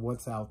doors of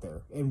what's out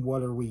there and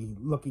what are we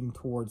looking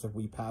towards if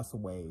we pass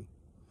away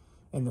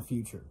in the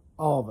future.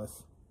 All of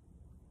us.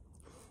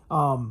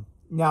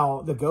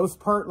 Now, the ghost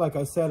part, like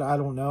I said, I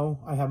don't know.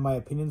 I have my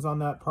opinions on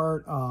that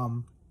part.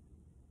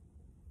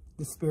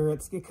 The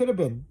spirits, it could have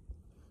been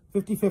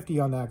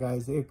 50-50 on that,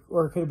 guys.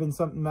 Or it could have been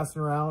something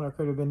messing around, or it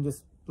could have been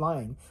just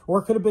lying. Or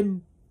it could have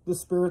been the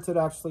spirits that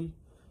actually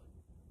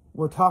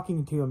were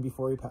talking to him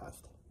before he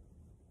passed.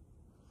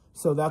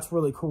 So that's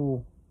really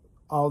cool.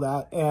 All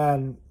that,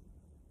 and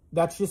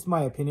that's just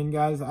my opinion,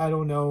 guys. I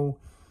don't know.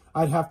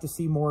 I'd have to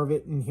see more of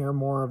it and hear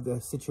more of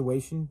the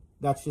situation.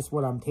 That's just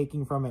what I'm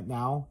taking from it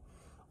now.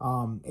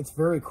 It's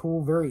very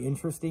cool, very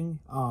interesting.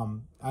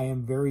 I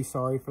am very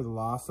sorry for the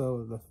loss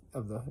of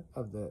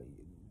the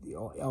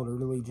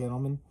elderly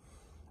gentleman.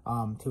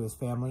 to his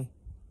family.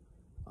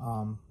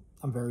 I'm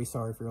very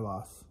sorry for your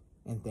loss,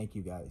 and thank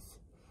you guys.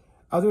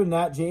 Other than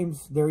that,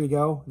 James, there you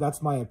go.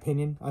 That's my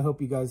opinion. I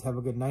hope you guys have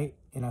a good night,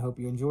 and I hope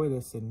you enjoy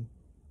this, and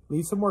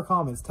leave some more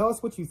comments. Tell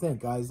us what you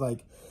think, guys.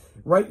 Like,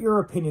 write your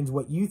opinions,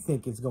 what you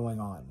think is going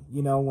on,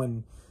 you know,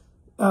 when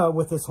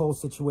with this whole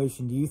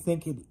situation. Do you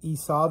think he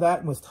saw that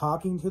and was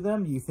talking to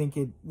them? Do you think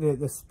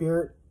the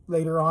spirit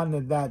later on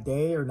in that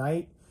day or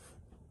night,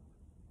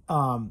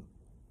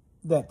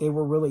 that they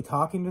were really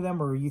talking to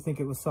them, or you think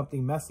it was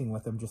something messing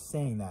with them, just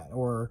saying that?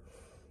 Or,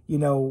 you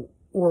know,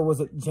 or was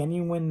it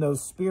genuine,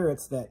 those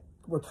spirits that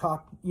were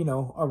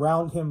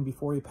around him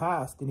before he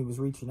passed and he was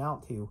reaching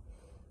out to?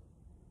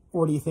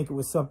 Or do you think it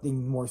was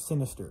something more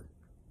sinister?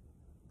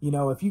 You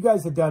know, if you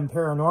guys have done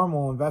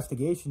paranormal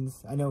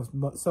investigations, I know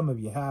some of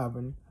you have,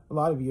 and a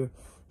lot of you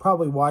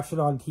probably watch it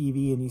on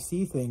TV and you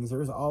see things,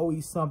 there's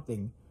always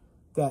something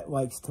that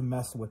likes to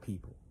mess with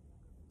people.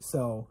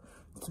 So,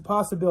 it's a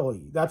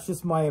possibility. That's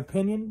just my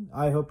opinion.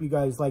 I hope you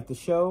guys like the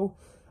show.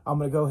 I'm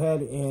going to go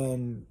ahead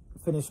and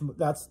finish.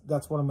 That's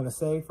what I'm going to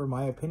say for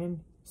my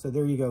opinion. So,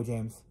 there you go,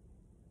 James.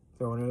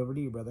 Throwing it over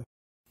to you, brother.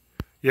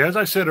 Yeah, as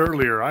I said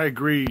earlier, I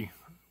agree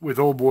with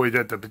Old Boy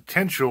that the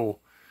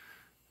potential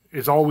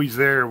is always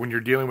there when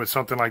you're dealing with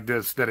something like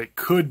this, that it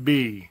could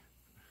be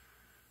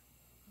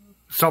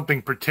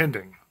something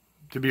pretending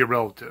to be a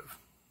relative.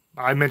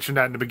 I mentioned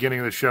that in the beginning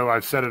of the show.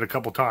 I've said it a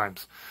couple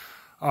times.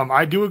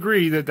 I do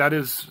agree that that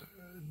is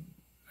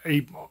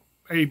a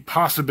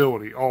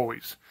possibility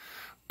always.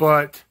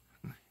 But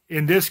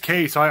in this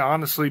case, I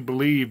honestly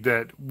believe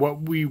that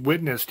what we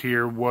witnessed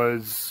here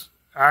was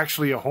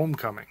actually a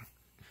homecoming.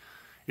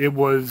 It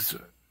was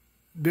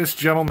this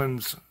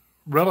gentleman's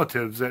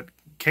relatives that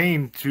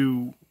came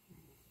to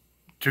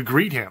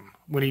greet him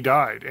when he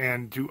died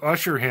and to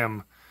usher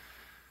him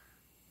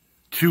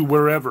to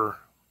wherever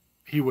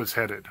he was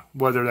headed,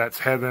 whether that's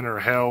heaven or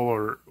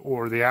hell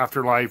or the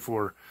afterlife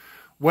or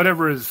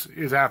whatever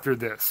is after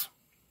this.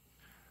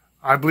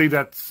 I believe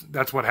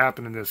that's what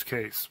happened in this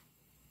case.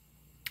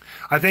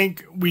 I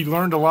think we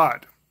learned a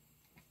lot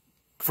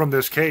from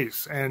this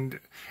case, and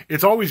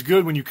it's always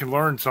good when you can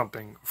learn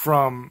something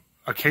from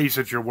a case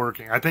that you're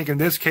working. I think in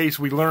this case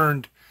we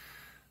learned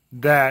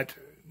that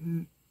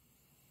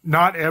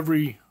not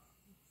every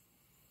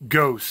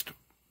ghost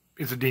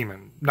is a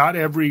demon. Not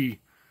every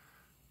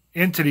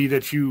entity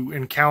that you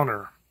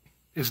encounter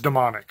is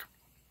demonic.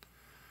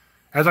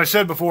 As I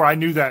said before, I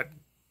knew that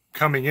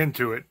coming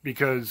into it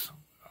because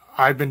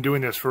I've been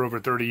doing this for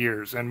over 30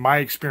 years, and my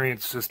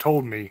experience has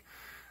told me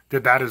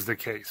that that is the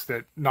case,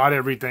 that not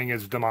everything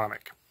is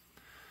demonic.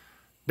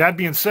 That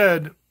being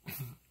said,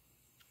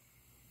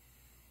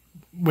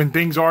 when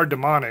things are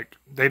demonic,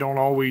 they don't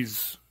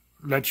always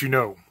let you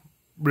know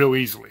real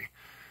easily.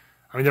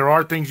 I mean, there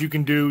are things you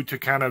can do to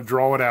kind of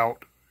draw it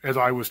out, as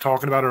I was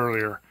talking about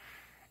earlier,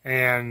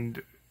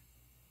 and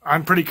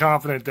I'm pretty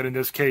confident that in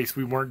this case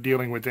we weren't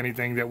dealing with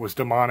anything that was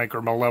demonic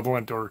or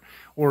malevolent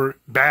or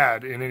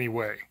bad in any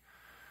way.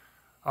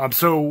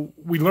 So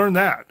we learned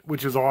that,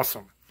 which is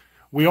awesome.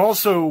 We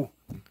also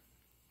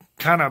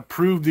kind of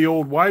proved the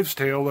old wives'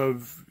 tale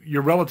of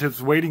your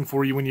relatives waiting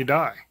for you when you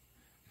die,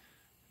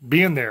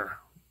 being there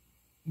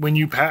when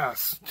you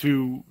pass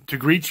to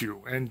greet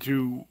you and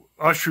to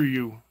usher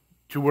you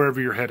to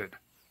wherever you're headed.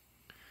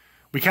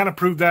 We kind of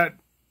proved that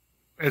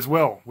as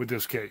well with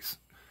this case.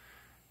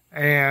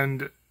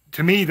 And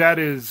to me, that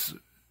is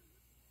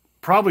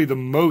probably the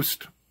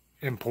most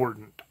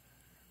important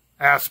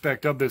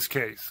aspect of this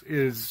case,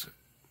 is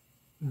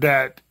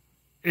that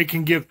it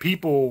can give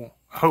people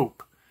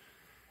hope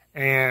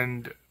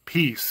and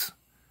peace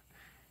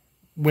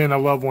when a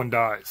loved one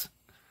dies.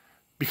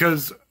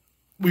 Because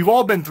we've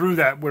all been through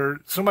that, where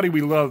somebody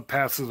we love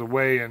passes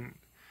away, and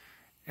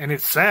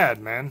it's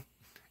sad, man.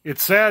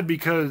 It's sad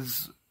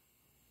because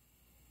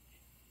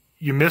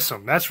you miss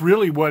them. That's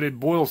really what it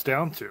boils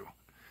down to.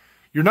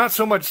 You're not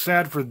so much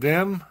sad for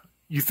them.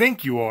 You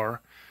think you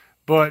are,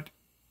 but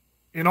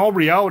in all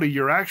reality,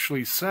 you're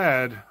actually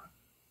sad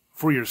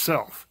for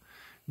yourself,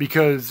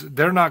 because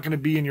they're not going to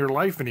be in your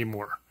life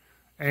anymore,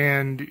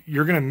 and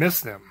you're going to miss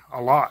them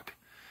a lot.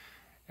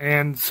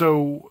 And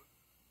so,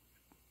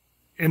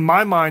 in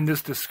my mind,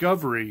 this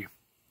discovery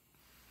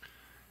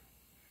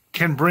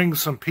can bring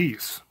some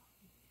peace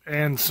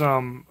and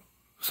some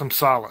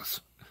solace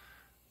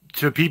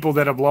to people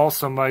that have lost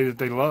somebody that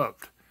they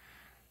loved.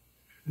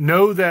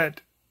 Know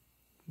that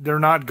they're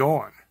not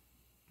gone.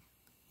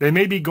 They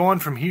may be gone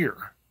from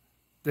here.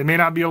 They may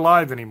not be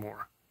alive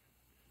anymore.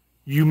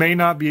 You may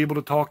not be able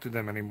to talk to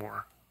them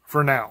anymore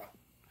for now.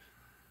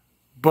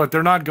 But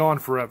they're not gone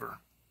forever.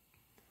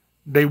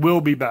 They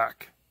will be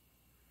back.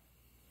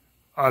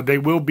 They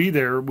will be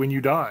there when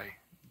you die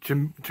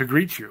to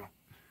greet you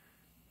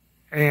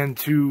and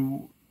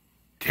to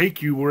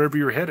take you wherever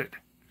you're headed,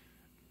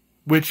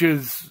 which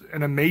is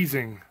an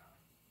amazing,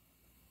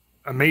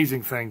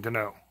 amazing thing to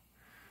know.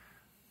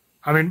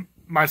 I mean,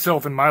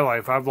 myself in my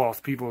life, I've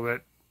lost people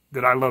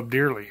that I love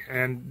dearly,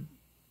 and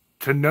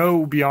to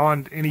know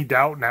beyond any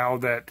doubt now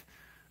that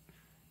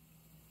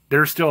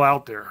they're still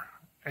out there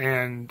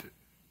and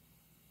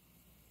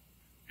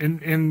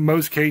in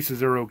most cases,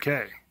 they're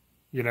okay,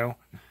 you know?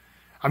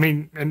 I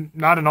mean, and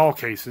not in all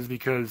cases,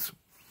 because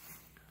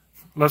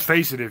let's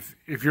face it,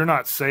 if you're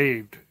not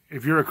saved,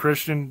 if you're a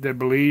Christian that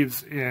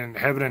believes in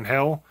heaven and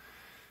hell,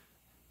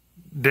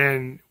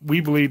 then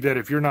we believe that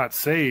if you're not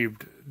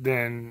saved,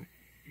 then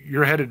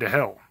you're headed to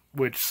hell,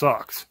 which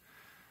sucks.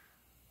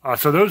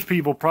 So those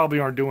people probably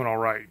aren't doing all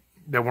right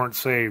that weren't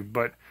saved,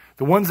 but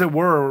the ones that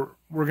were,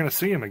 we're going to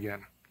see them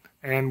again,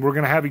 and we're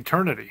going to have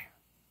eternity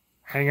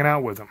hanging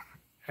out with them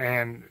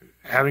and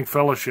having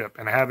fellowship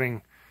and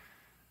having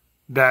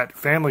that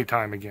family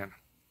time again,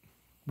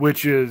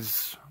 which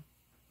is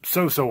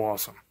so, so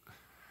awesome.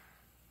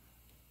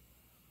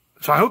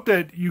 So I hope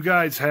that you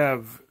guys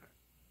have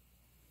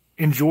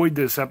enjoyed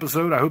this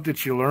episode. I hope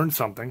that you learned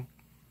something.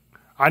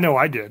 I know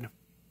I did.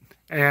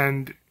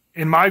 And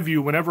in my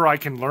view, whenever I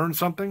can learn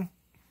something,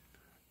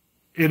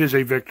 it is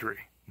a victory,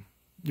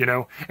 you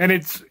know, and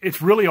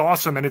it's really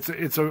awesome. And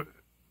it's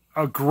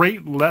a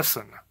great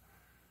lesson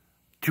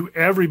to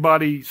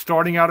everybody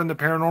starting out in the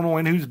paranormal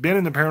and who's been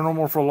in the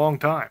paranormal for a long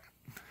time.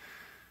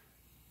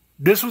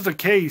 This was a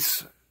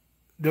case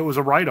that was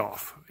a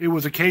write-off. It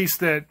was a case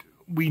that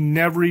we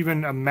never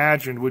even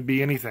imagined would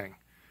be anything.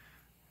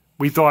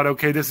 We thought,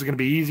 okay, this is going to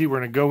be easy. We're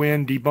going to go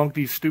in, debunk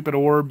these stupid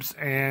orbs,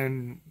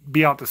 and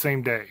be out the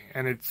same day.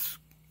 And it's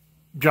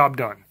job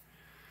done.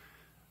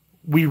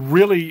 We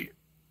really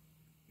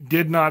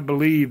did not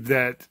believe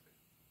that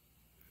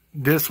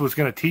this was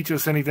going to teach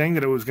us anything,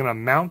 that it was going to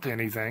amount to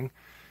anything,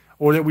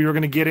 or that we were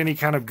going to get any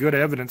kind of good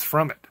evidence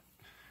from it.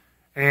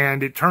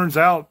 And it turns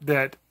out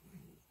that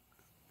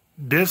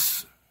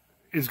this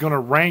is going to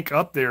rank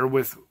up there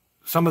with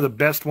some of the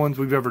best ones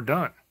we've ever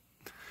done.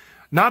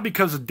 Not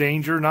because of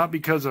danger, not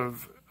because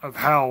of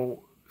how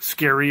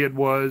scary it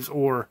was,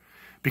 or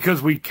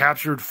because we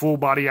captured full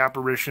body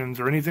apparitions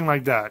or anything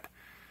like that.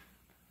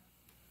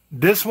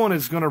 This one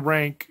is going to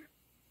rank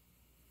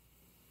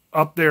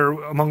up there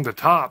among the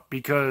top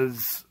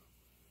because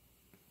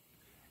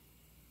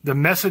the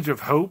message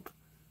of hope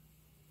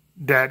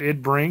that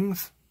it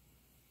brings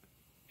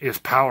is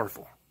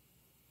powerful.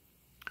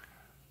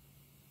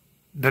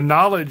 The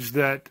knowledge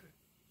that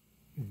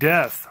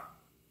death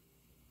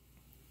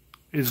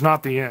is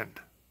not the end.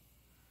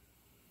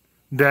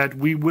 That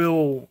we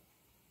will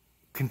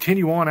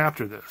continue on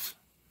after this.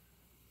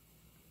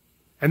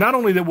 And not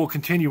only that we'll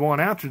continue on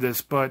after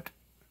this, but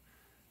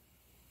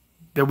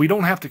that we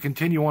don't have to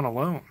continue on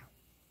alone.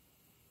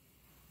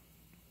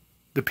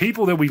 The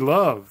people that we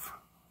love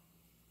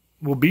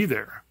will be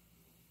there.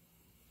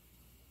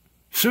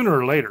 Sooner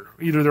or later.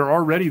 Either they're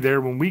already there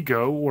when we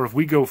go, or if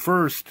we go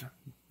first,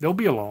 they'll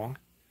be along.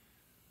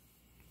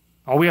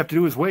 All we have to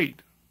do is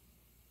wait.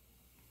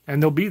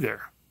 And they'll be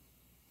there.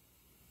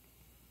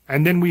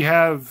 And then we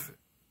have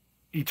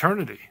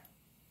eternity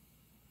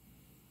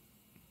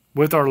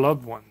with our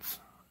loved ones.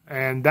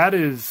 And that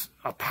is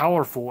a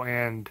powerful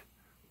and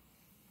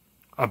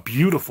a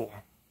beautiful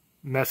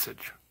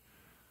message.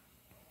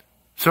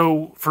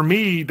 So for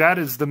me, that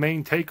is the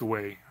main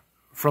takeaway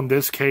from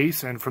this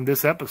case and from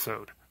this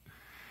episode,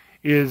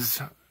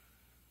 is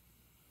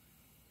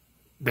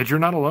that you're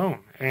not alone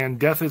and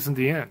death isn't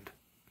the end.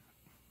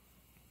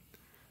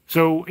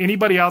 So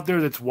anybody out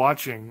there that's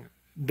watching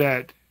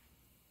that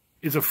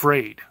is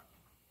afraid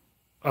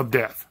of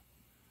death,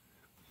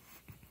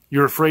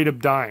 you're afraid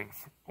of dying,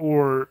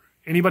 or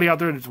anybody out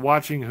there that's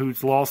watching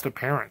who's lost a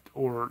parent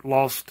or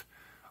lost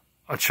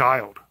a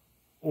child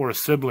or a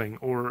sibling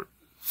or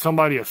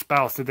somebody, a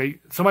spouse,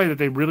 somebody that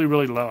they really,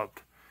 really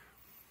loved,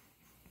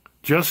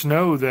 just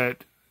know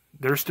that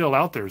they're still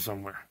out there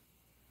somewhere.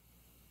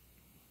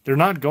 They're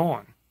not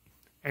gone.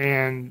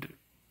 And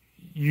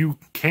you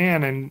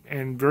can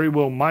and very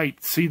well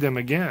might see them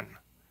again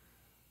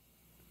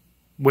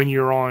when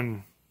you're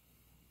on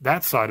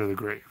that side of the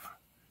grave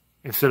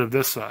instead of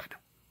this side.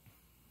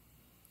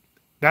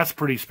 That's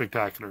pretty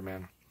spectacular,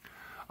 man.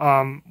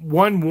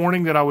 One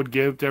warning that I would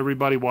give to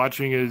everybody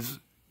watching is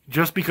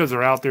just because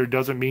they're out there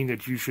doesn't mean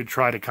that you should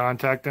try to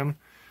contact them,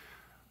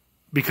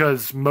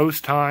 because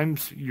most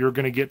times you're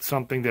going to get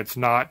something that's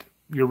not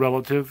your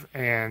relative,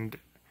 and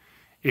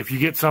if you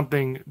get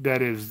something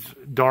that is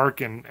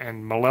dark and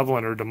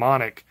malevolent or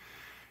demonic,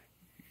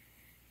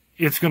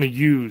 it's going to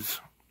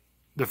use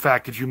the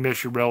fact that you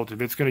miss your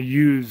relative. It's going to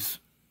use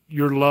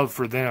your love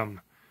for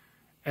them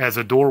as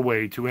a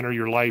doorway to enter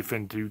your life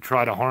and to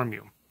try to harm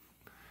you.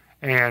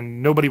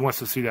 And nobody wants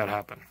to see that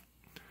happen.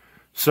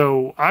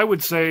 So I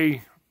would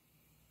say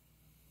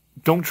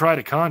don't try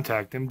to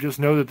contact them. Just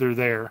know that they're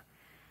there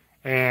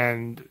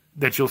and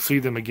that you'll see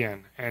them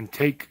again. And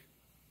take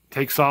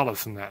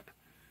solace in that.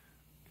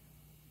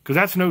 Because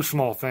that's no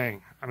small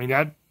thing. I mean,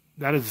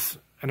 that is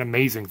an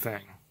amazing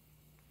thing.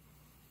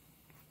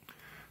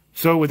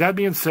 So with that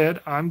being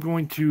said, I'm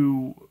going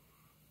to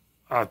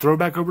throw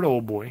back over to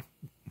Old Boy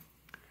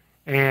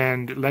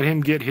and let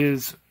him get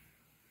his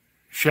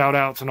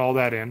shout-outs and all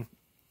that in.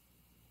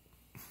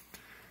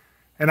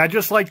 And I'd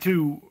just like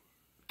to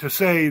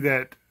say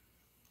that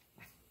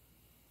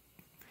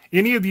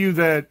any of you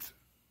that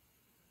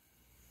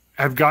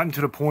have gotten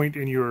to the point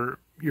in your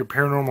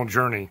paranormal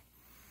journey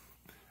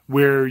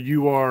where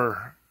you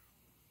are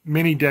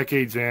many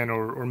decades in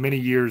or many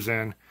years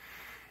in,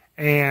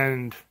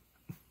 and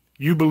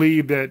you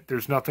believe that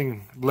there's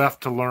nothing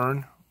left to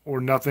learn or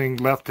nothing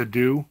left to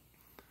do,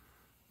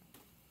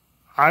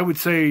 I would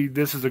say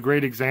this is a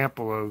great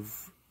example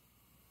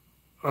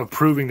of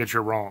proving that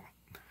you're wrong.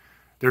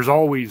 There's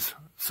always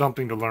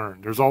something to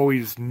learn. There's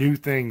always new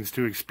things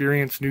to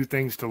experience, new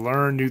things to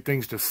learn, new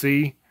things to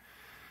see.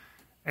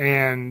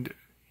 And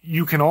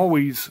you can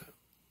always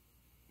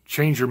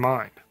change your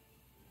mind.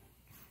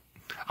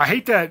 I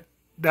hate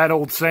that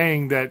old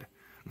saying that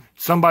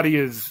somebody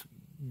has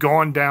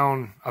gone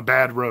down a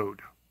bad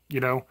road,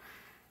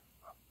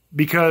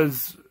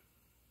 because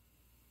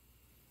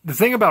the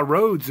thing about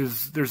roads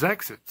is there's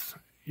exits.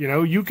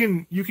 You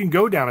can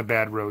go down a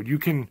bad road. You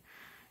can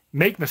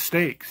make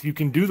mistakes. You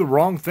can do the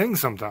wrong thing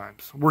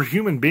sometimes. We're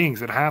human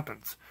beings. It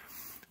happens.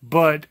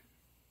 But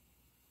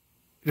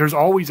there's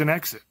always an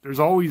exit. There's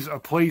always a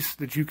place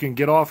that you can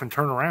get off and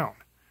turn around.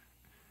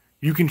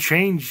 You can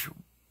change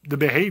the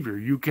behavior.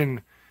 You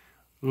can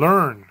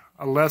learn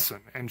a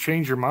lesson and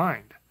change your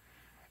mind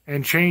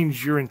and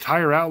change your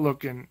entire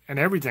outlook and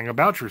everything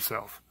about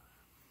yourself.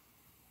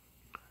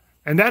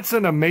 And that's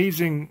an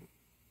amazing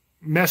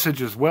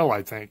message as well,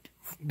 I think,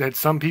 that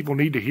some people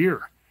need to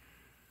hear.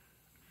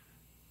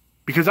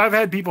 Because I've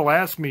had people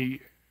ask me,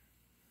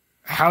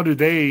 how do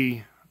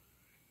they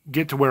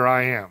get to where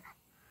I am?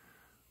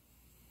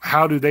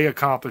 How do they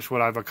accomplish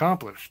what I've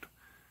accomplished?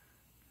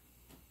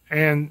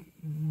 And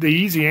the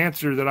easy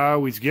answer that I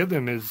always give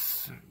them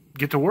is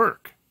get to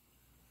work.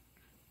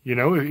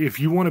 If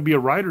you want to be a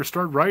writer,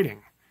 start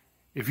writing.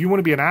 If you want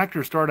to be an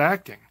actor, start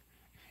acting.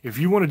 If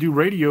you want to do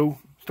radio,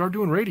 start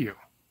doing radio.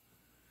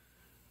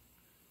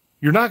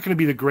 You're not going to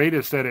be the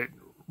greatest at it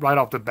right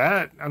off the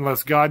bat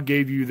unless God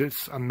gave you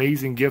this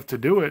amazing gift to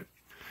do it.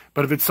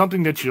 But if it's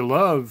something that you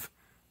love,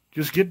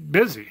 just get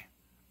busy.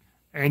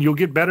 And you'll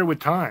get better with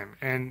time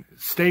and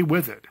stay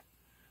with it.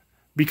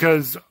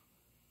 Because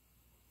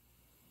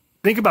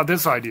think about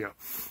this idea.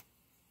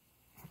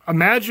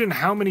 Imagine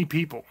how many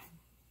people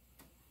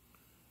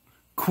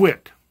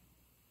quit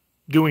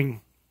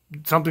doing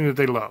something that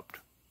they loved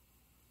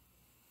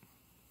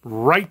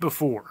right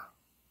before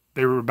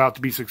they were about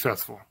to be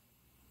successful.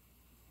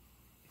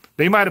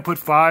 They might have put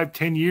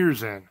 5-10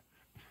 years in,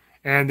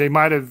 and they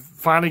might have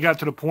finally got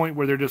to the point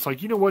where they're just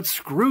like, you know what,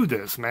 screw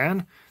this,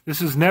 man.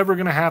 This is never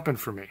going to happen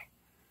for me.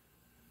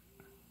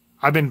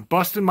 I've been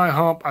busting my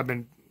hump. I've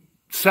been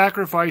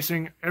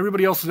sacrificing.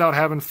 Everybody else is out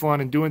having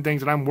fun and doing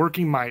things, and I'm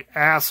working my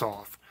ass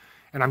off,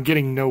 and I'm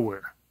getting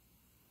nowhere.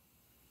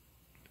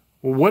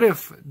 Well, what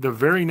if the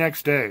very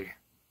next day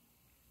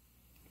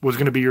was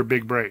going to be your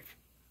big break?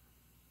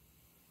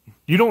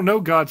 You don't know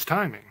God's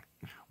timing.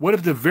 What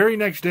if the very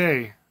next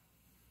day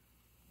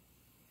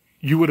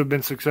you would have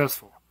been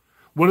successful?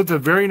 What if the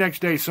very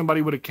next day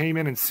somebody would have came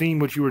in and seen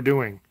what you were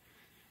doing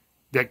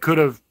that could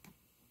have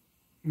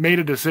made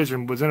a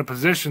decision, was in a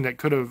position that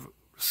could have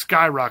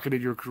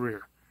skyrocketed your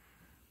career,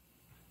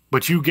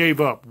 but you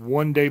gave up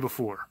one day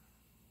before?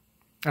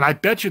 And I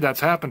bet you that's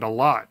happened a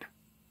lot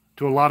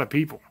to a lot of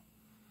people.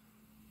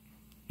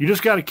 You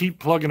just got to keep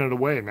plugging it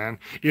away, man.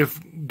 If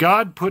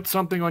God put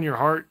something on your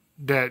heart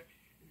that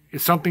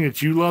is something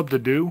that you love to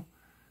do,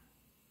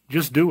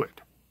 just do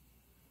it.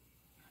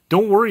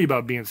 Don't worry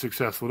about being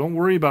successful. Don't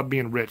worry about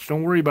being rich.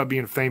 Don't worry about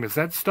being famous.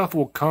 That stuff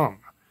will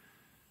come.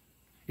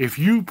 If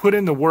you put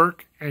in the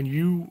work and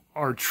you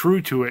are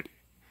true to it,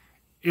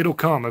 it'll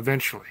come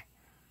eventually.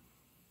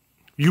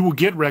 You will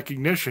get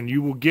recognition.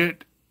 You will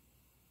get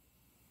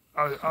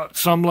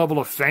some level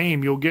of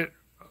fame. You'll get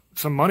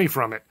some money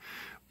from it.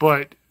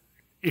 But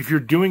if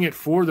you're doing it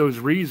for those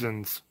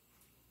reasons,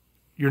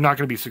 you're not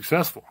going to be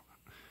successful.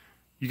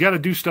 You got to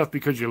do stuff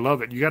because you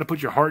love it. You got to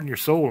put your heart and your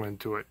soul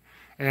into it.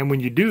 And when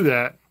you do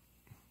that,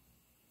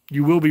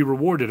 you will be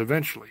rewarded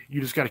eventually.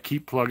 You just got to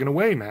keep plugging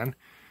away, man.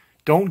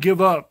 Don't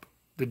give up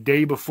the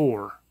day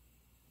before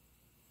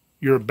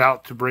you're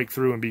about to break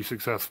through and be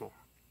successful.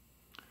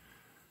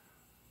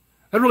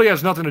 That really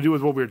has nothing to do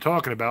with what we were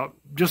talking about.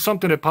 Just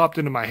something that popped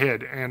into my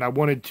head, and I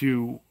wanted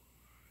to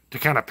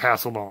kind of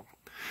pass along.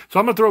 So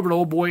I'm going to throw over to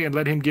Old Boy and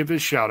let him give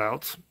his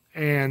shout-outs,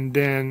 and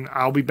then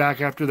I'll be back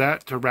after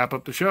that to wrap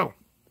up the show.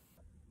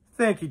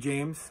 Thank you,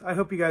 James. I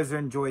hope you guys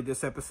enjoyed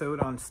this episode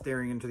on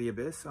Staring into the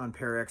Abyss on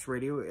Parax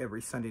Radio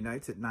every Sunday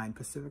nights at 9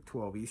 Pacific,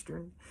 12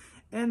 Eastern.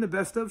 And the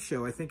Best of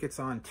show, I think it's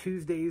on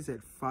Tuesdays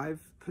at 5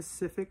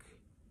 Pacific,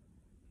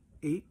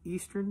 8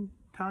 Eastern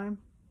time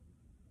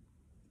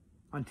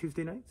on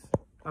Tuesday nights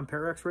on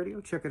Parax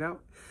Radio. Check it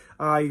out.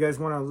 You guys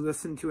want to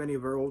listen to any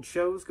of our old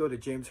shows, go to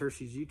James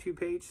Hershey's YouTube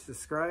page,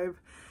 subscribe.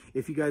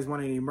 If you guys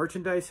want any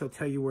merchandise, he'll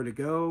tell you where to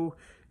go.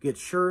 Get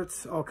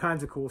shirts, all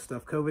kinds of cool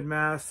stuff. COVID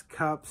masks,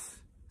 cups.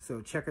 So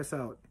check us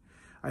out.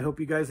 I hope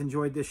you guys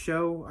enjoyed this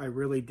show. I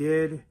really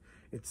did.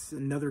 It's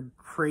another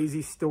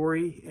crazy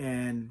story.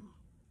 And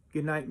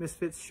good night,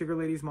 Misfits, Sugar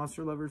Ladies,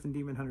 Monster Lovers, and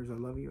Demon Hunters. I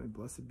love you, and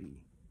blessed be.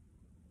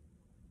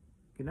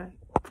 Good night.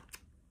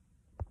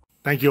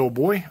 Thank you, Old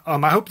Boy.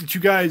 I hope that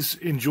you guys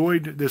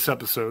enjoyed this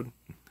episode.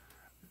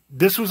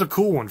 This was a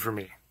cool one for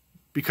me.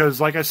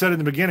 because like I said in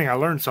the beginning, I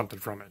learned something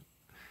from it.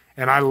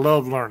 And I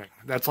love learning.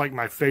 That's like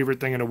my favorite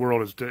thing in the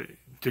world, is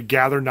to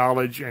gather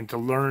knowledge and to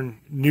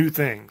learn new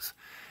things.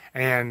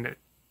 And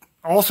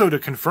also to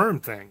confirm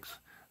things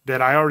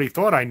that I already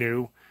thought I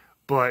knew,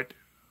 but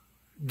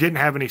didn't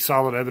have any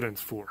solid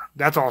evidence for.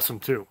 That's awesome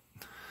too.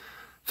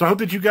 So I hope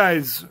that you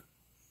guys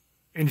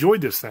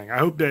enjoyed this thing. I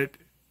hope that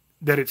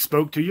it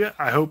spoke to you.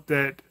 I hope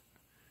that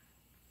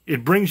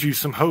it brings you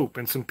some hope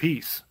and some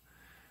peace.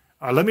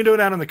 Let me know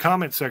down in the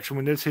comment section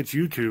when this hits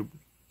YouTube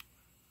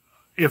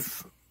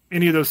if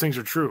any of those things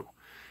are true.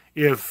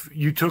 If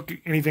you took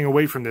anything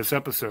away from this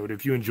episode,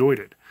 if you enjoyed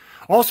it.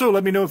 Also,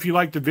 let me know if you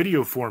like the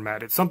video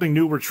format. It's something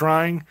new we're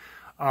trying.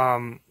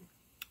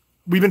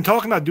 We've been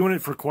talking about doing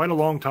it for quite a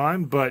long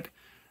time, but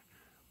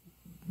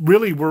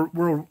really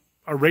we're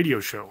a radio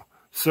show.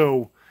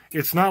 So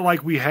it's not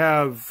like we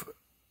have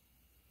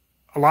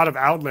a lot of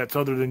outlets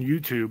other than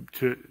YouTube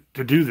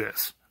to do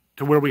this,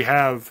 to where we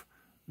have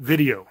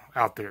video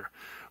out there.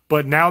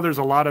 But now there's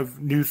a lot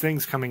of new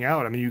things coming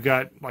out. I mean, you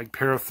got like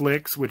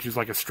Paraflix, which is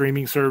like a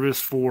streaming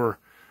service for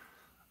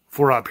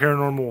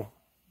paranormal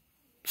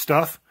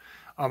stuff.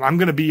 I'm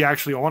going to be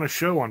actually on a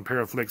show on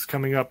Paraflix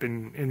coming up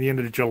in the end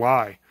of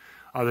July.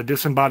 The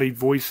Disembodied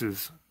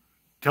Voices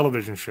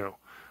television show.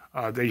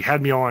 They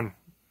had me on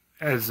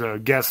as a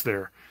guest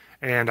there.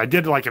 And I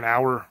did like an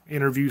hour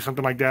interview,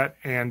 something like that.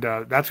 And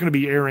that's going to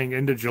be airing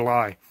into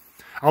July.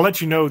 I'll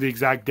let you know the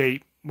exact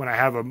date when I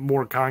have a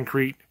more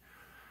concrete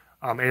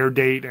air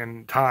date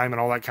and time and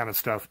all that kind of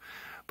stuff.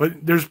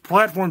 But there's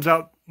platforms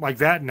out like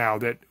that now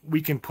that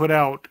we can put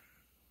out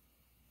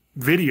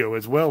video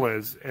as well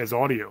as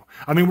audio.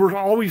 I mean, we're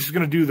always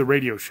going to do the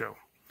radio show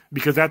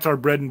because that's our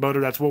bread and butter.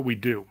 That's what we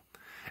do.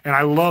 And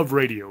I love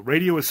radio.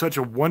 Radio is such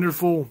a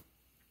wonderful,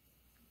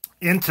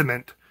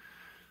 intimate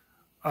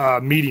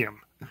medium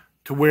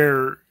to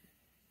where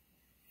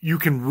you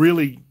can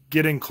really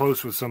get in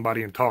close with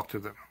somebody and talk to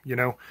them, you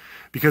know?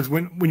 Because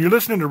when you're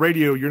listening to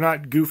radio, you're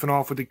not goofing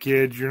off with the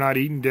kids, you're not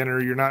eating dinner,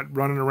 you're not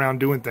running around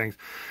doing things.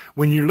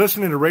 When you're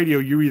listening to radio,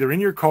 you're either in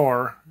your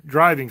car,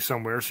 driving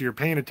somewhere, so you're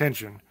paying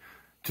attention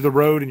to the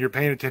road and you're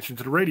paying attention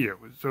to the radio.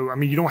 So, I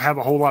mean, you don't have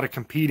a whole lot of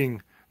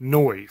competing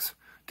noise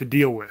to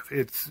deal with.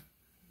 It's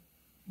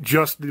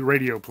just the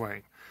radio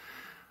playing.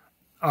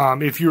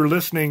 If you're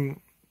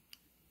listening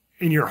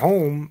in your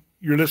home,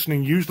 you're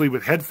listening usually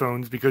with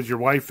headphones because your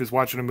wife is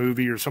watching a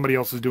movie or somebody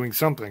else is doing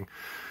something.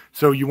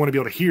 So you want to be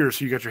able to hear,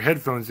 so you got your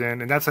headphones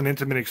in, and that's an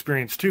intimate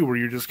experience too, where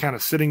you're just kind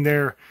of sitting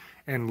there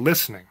and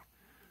listening.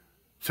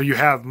 So you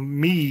have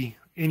me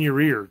in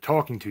your ear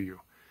talking to you.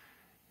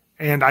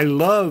 And I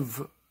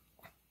love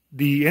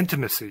the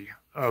intimacy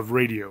of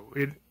radio.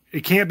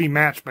 It can't be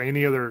matched by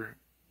any other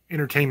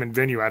entertainment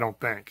venue, I don't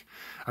think.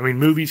 I mean,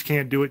 movies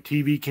can't do it,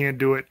 TV can't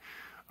do it.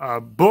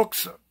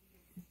 Books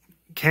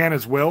can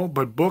as well,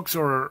 but books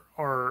are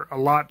a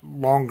lot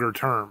longer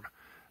term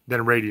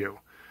than radio.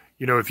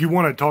 You know, if you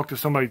want to talk to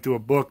somebody through a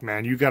book,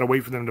 man, you got to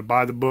wait for them to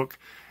buy the book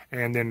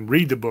and then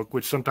read the book,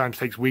 which sometimes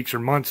takes weeks or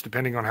months,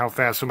 depending on how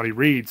fast somebody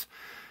reads.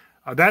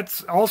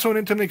 That's also an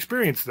intimate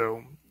experience,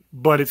 though,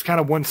 but it's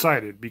kind of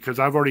one-sided because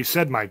I've already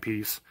said my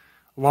piece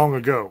long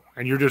ago,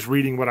 and you're just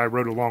reading what I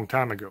wrote a long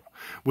time ago.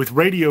 With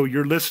radio,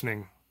 you're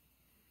listening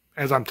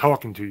as I'm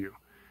talking to you,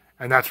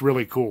 and that's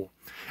really cool.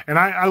 And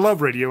I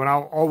love radio, and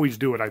I'll always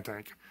do it, I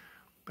think.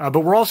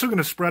 But we're also going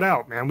to spread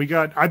out, man.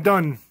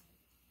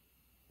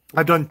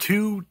 I've done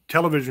 2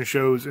 television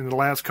shows in the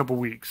last couple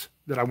weeks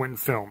that I went and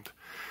filmed.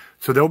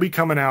 So they'll be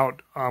coming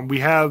out. We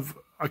have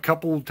a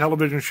couple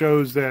television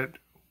shows that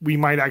we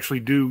might actually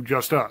do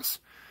just us,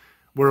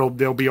 where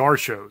they'll be our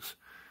shows.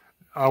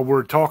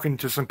 We're talking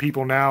to some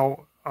people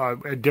now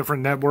at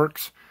different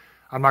networks.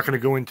 I'm not going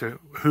to go into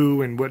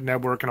who and what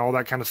network and all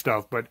that kind of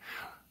stuff, but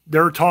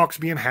there are talks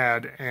being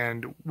had,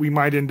 and we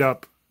might end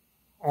up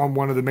on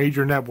one of the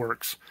major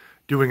networks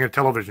doing a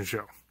television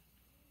show.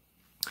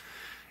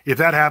 If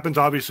that happens,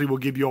 obviously we'll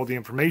give you all the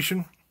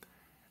information,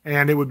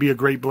 and it would be a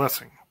great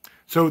blessing.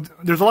 So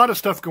there's a lot of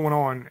stuff going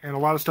on and a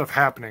lot of stuff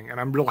happening, and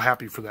I'm real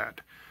happy for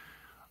that.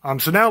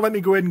 So now let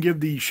me go ahead and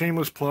give the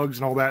shameless plugs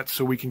and all that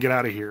so we can get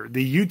out of here.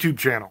 The YouTube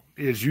channel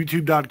is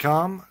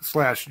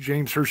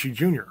youtube.com/James Hershey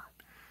Jr.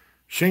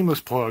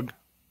 Shameless plug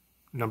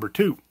number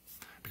 2,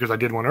 because I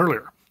did one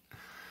earlier.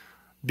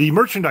 The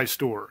merchandise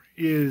store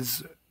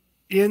is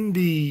in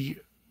the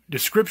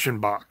description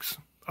box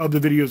of the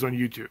videos on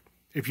YouTube.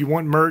 If you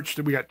want merch,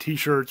 we got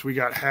t-shirts, we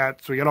got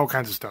hats, we got all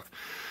kinds of stuff.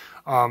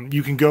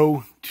 You can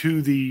go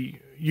to the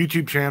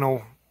YouTube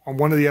channel on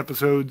one of the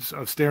episodes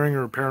of Staring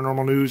or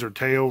Paranormal News or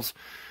Tales.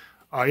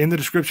 In the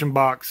description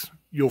box,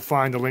 you'll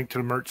find the link to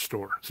the merch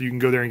store. So you can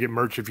go there and get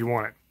merch if you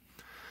want it.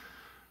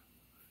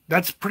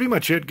 That's pretty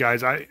much it,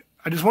 guys. I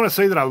just want to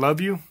say that I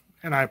love you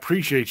and I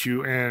appreciate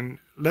you. And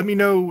let me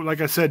know, like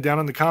I said, down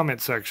in the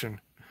comment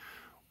section,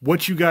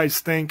 what you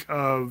guys think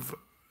of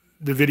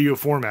the video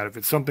format. If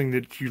it's something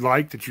that you'd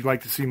like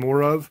to see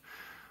more of,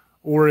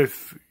 or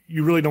if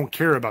you really don't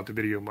care about the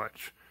video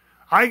much.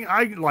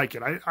 I like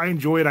it. I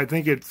enjoy it. I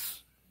think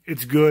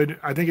it's good.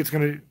 I think it's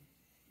going to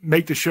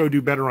make the show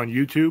do better on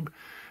YouTube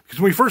Because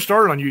when we first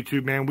started on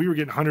YouTube, man, we were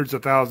getting hundreds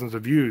of thousands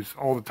of views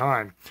all the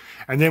time.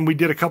 And then we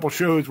did a couple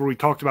shows where we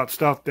talked about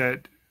stuff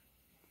that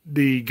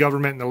the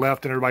government and the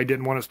left and everybody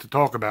didn't want us to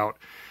talk about.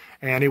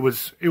 And it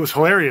was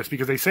hilarious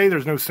because they say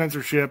there's no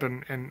censorship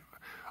and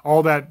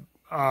all that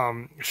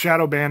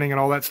shadow banning and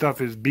all that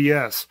stuff is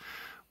BS.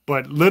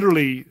 But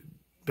literally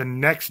the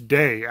next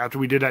day after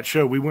we did that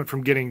show, we went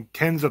from getting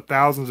tens of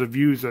thousands of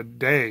views a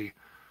day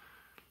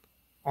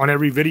on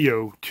every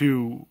video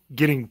to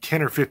getting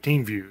 10 or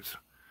 15 views.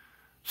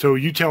 So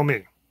you tell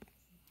me,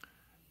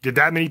 did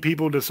that many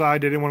people decide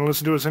they didn't want to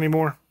listen to us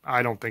anymore?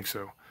 I don't think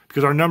so.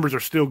 Because our numbers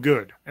are still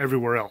good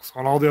everywhere else.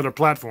 On all the other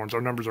platforms,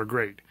 our numbers are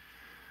great.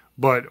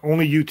 But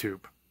only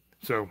YouTube.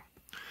 So,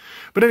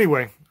 but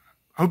anyway,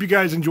 I hope you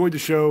guys enjoyed the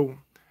show.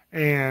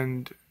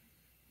 And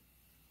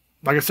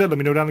like I said, let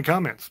me know down in the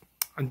comments.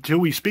 Until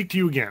we speak to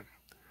you again,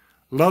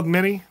 love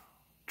many,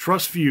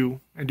 trust few,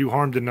 and do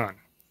harm to none.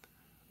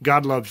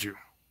 God loves you.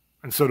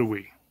 And so do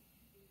we.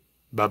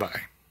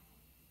 Bye-bye.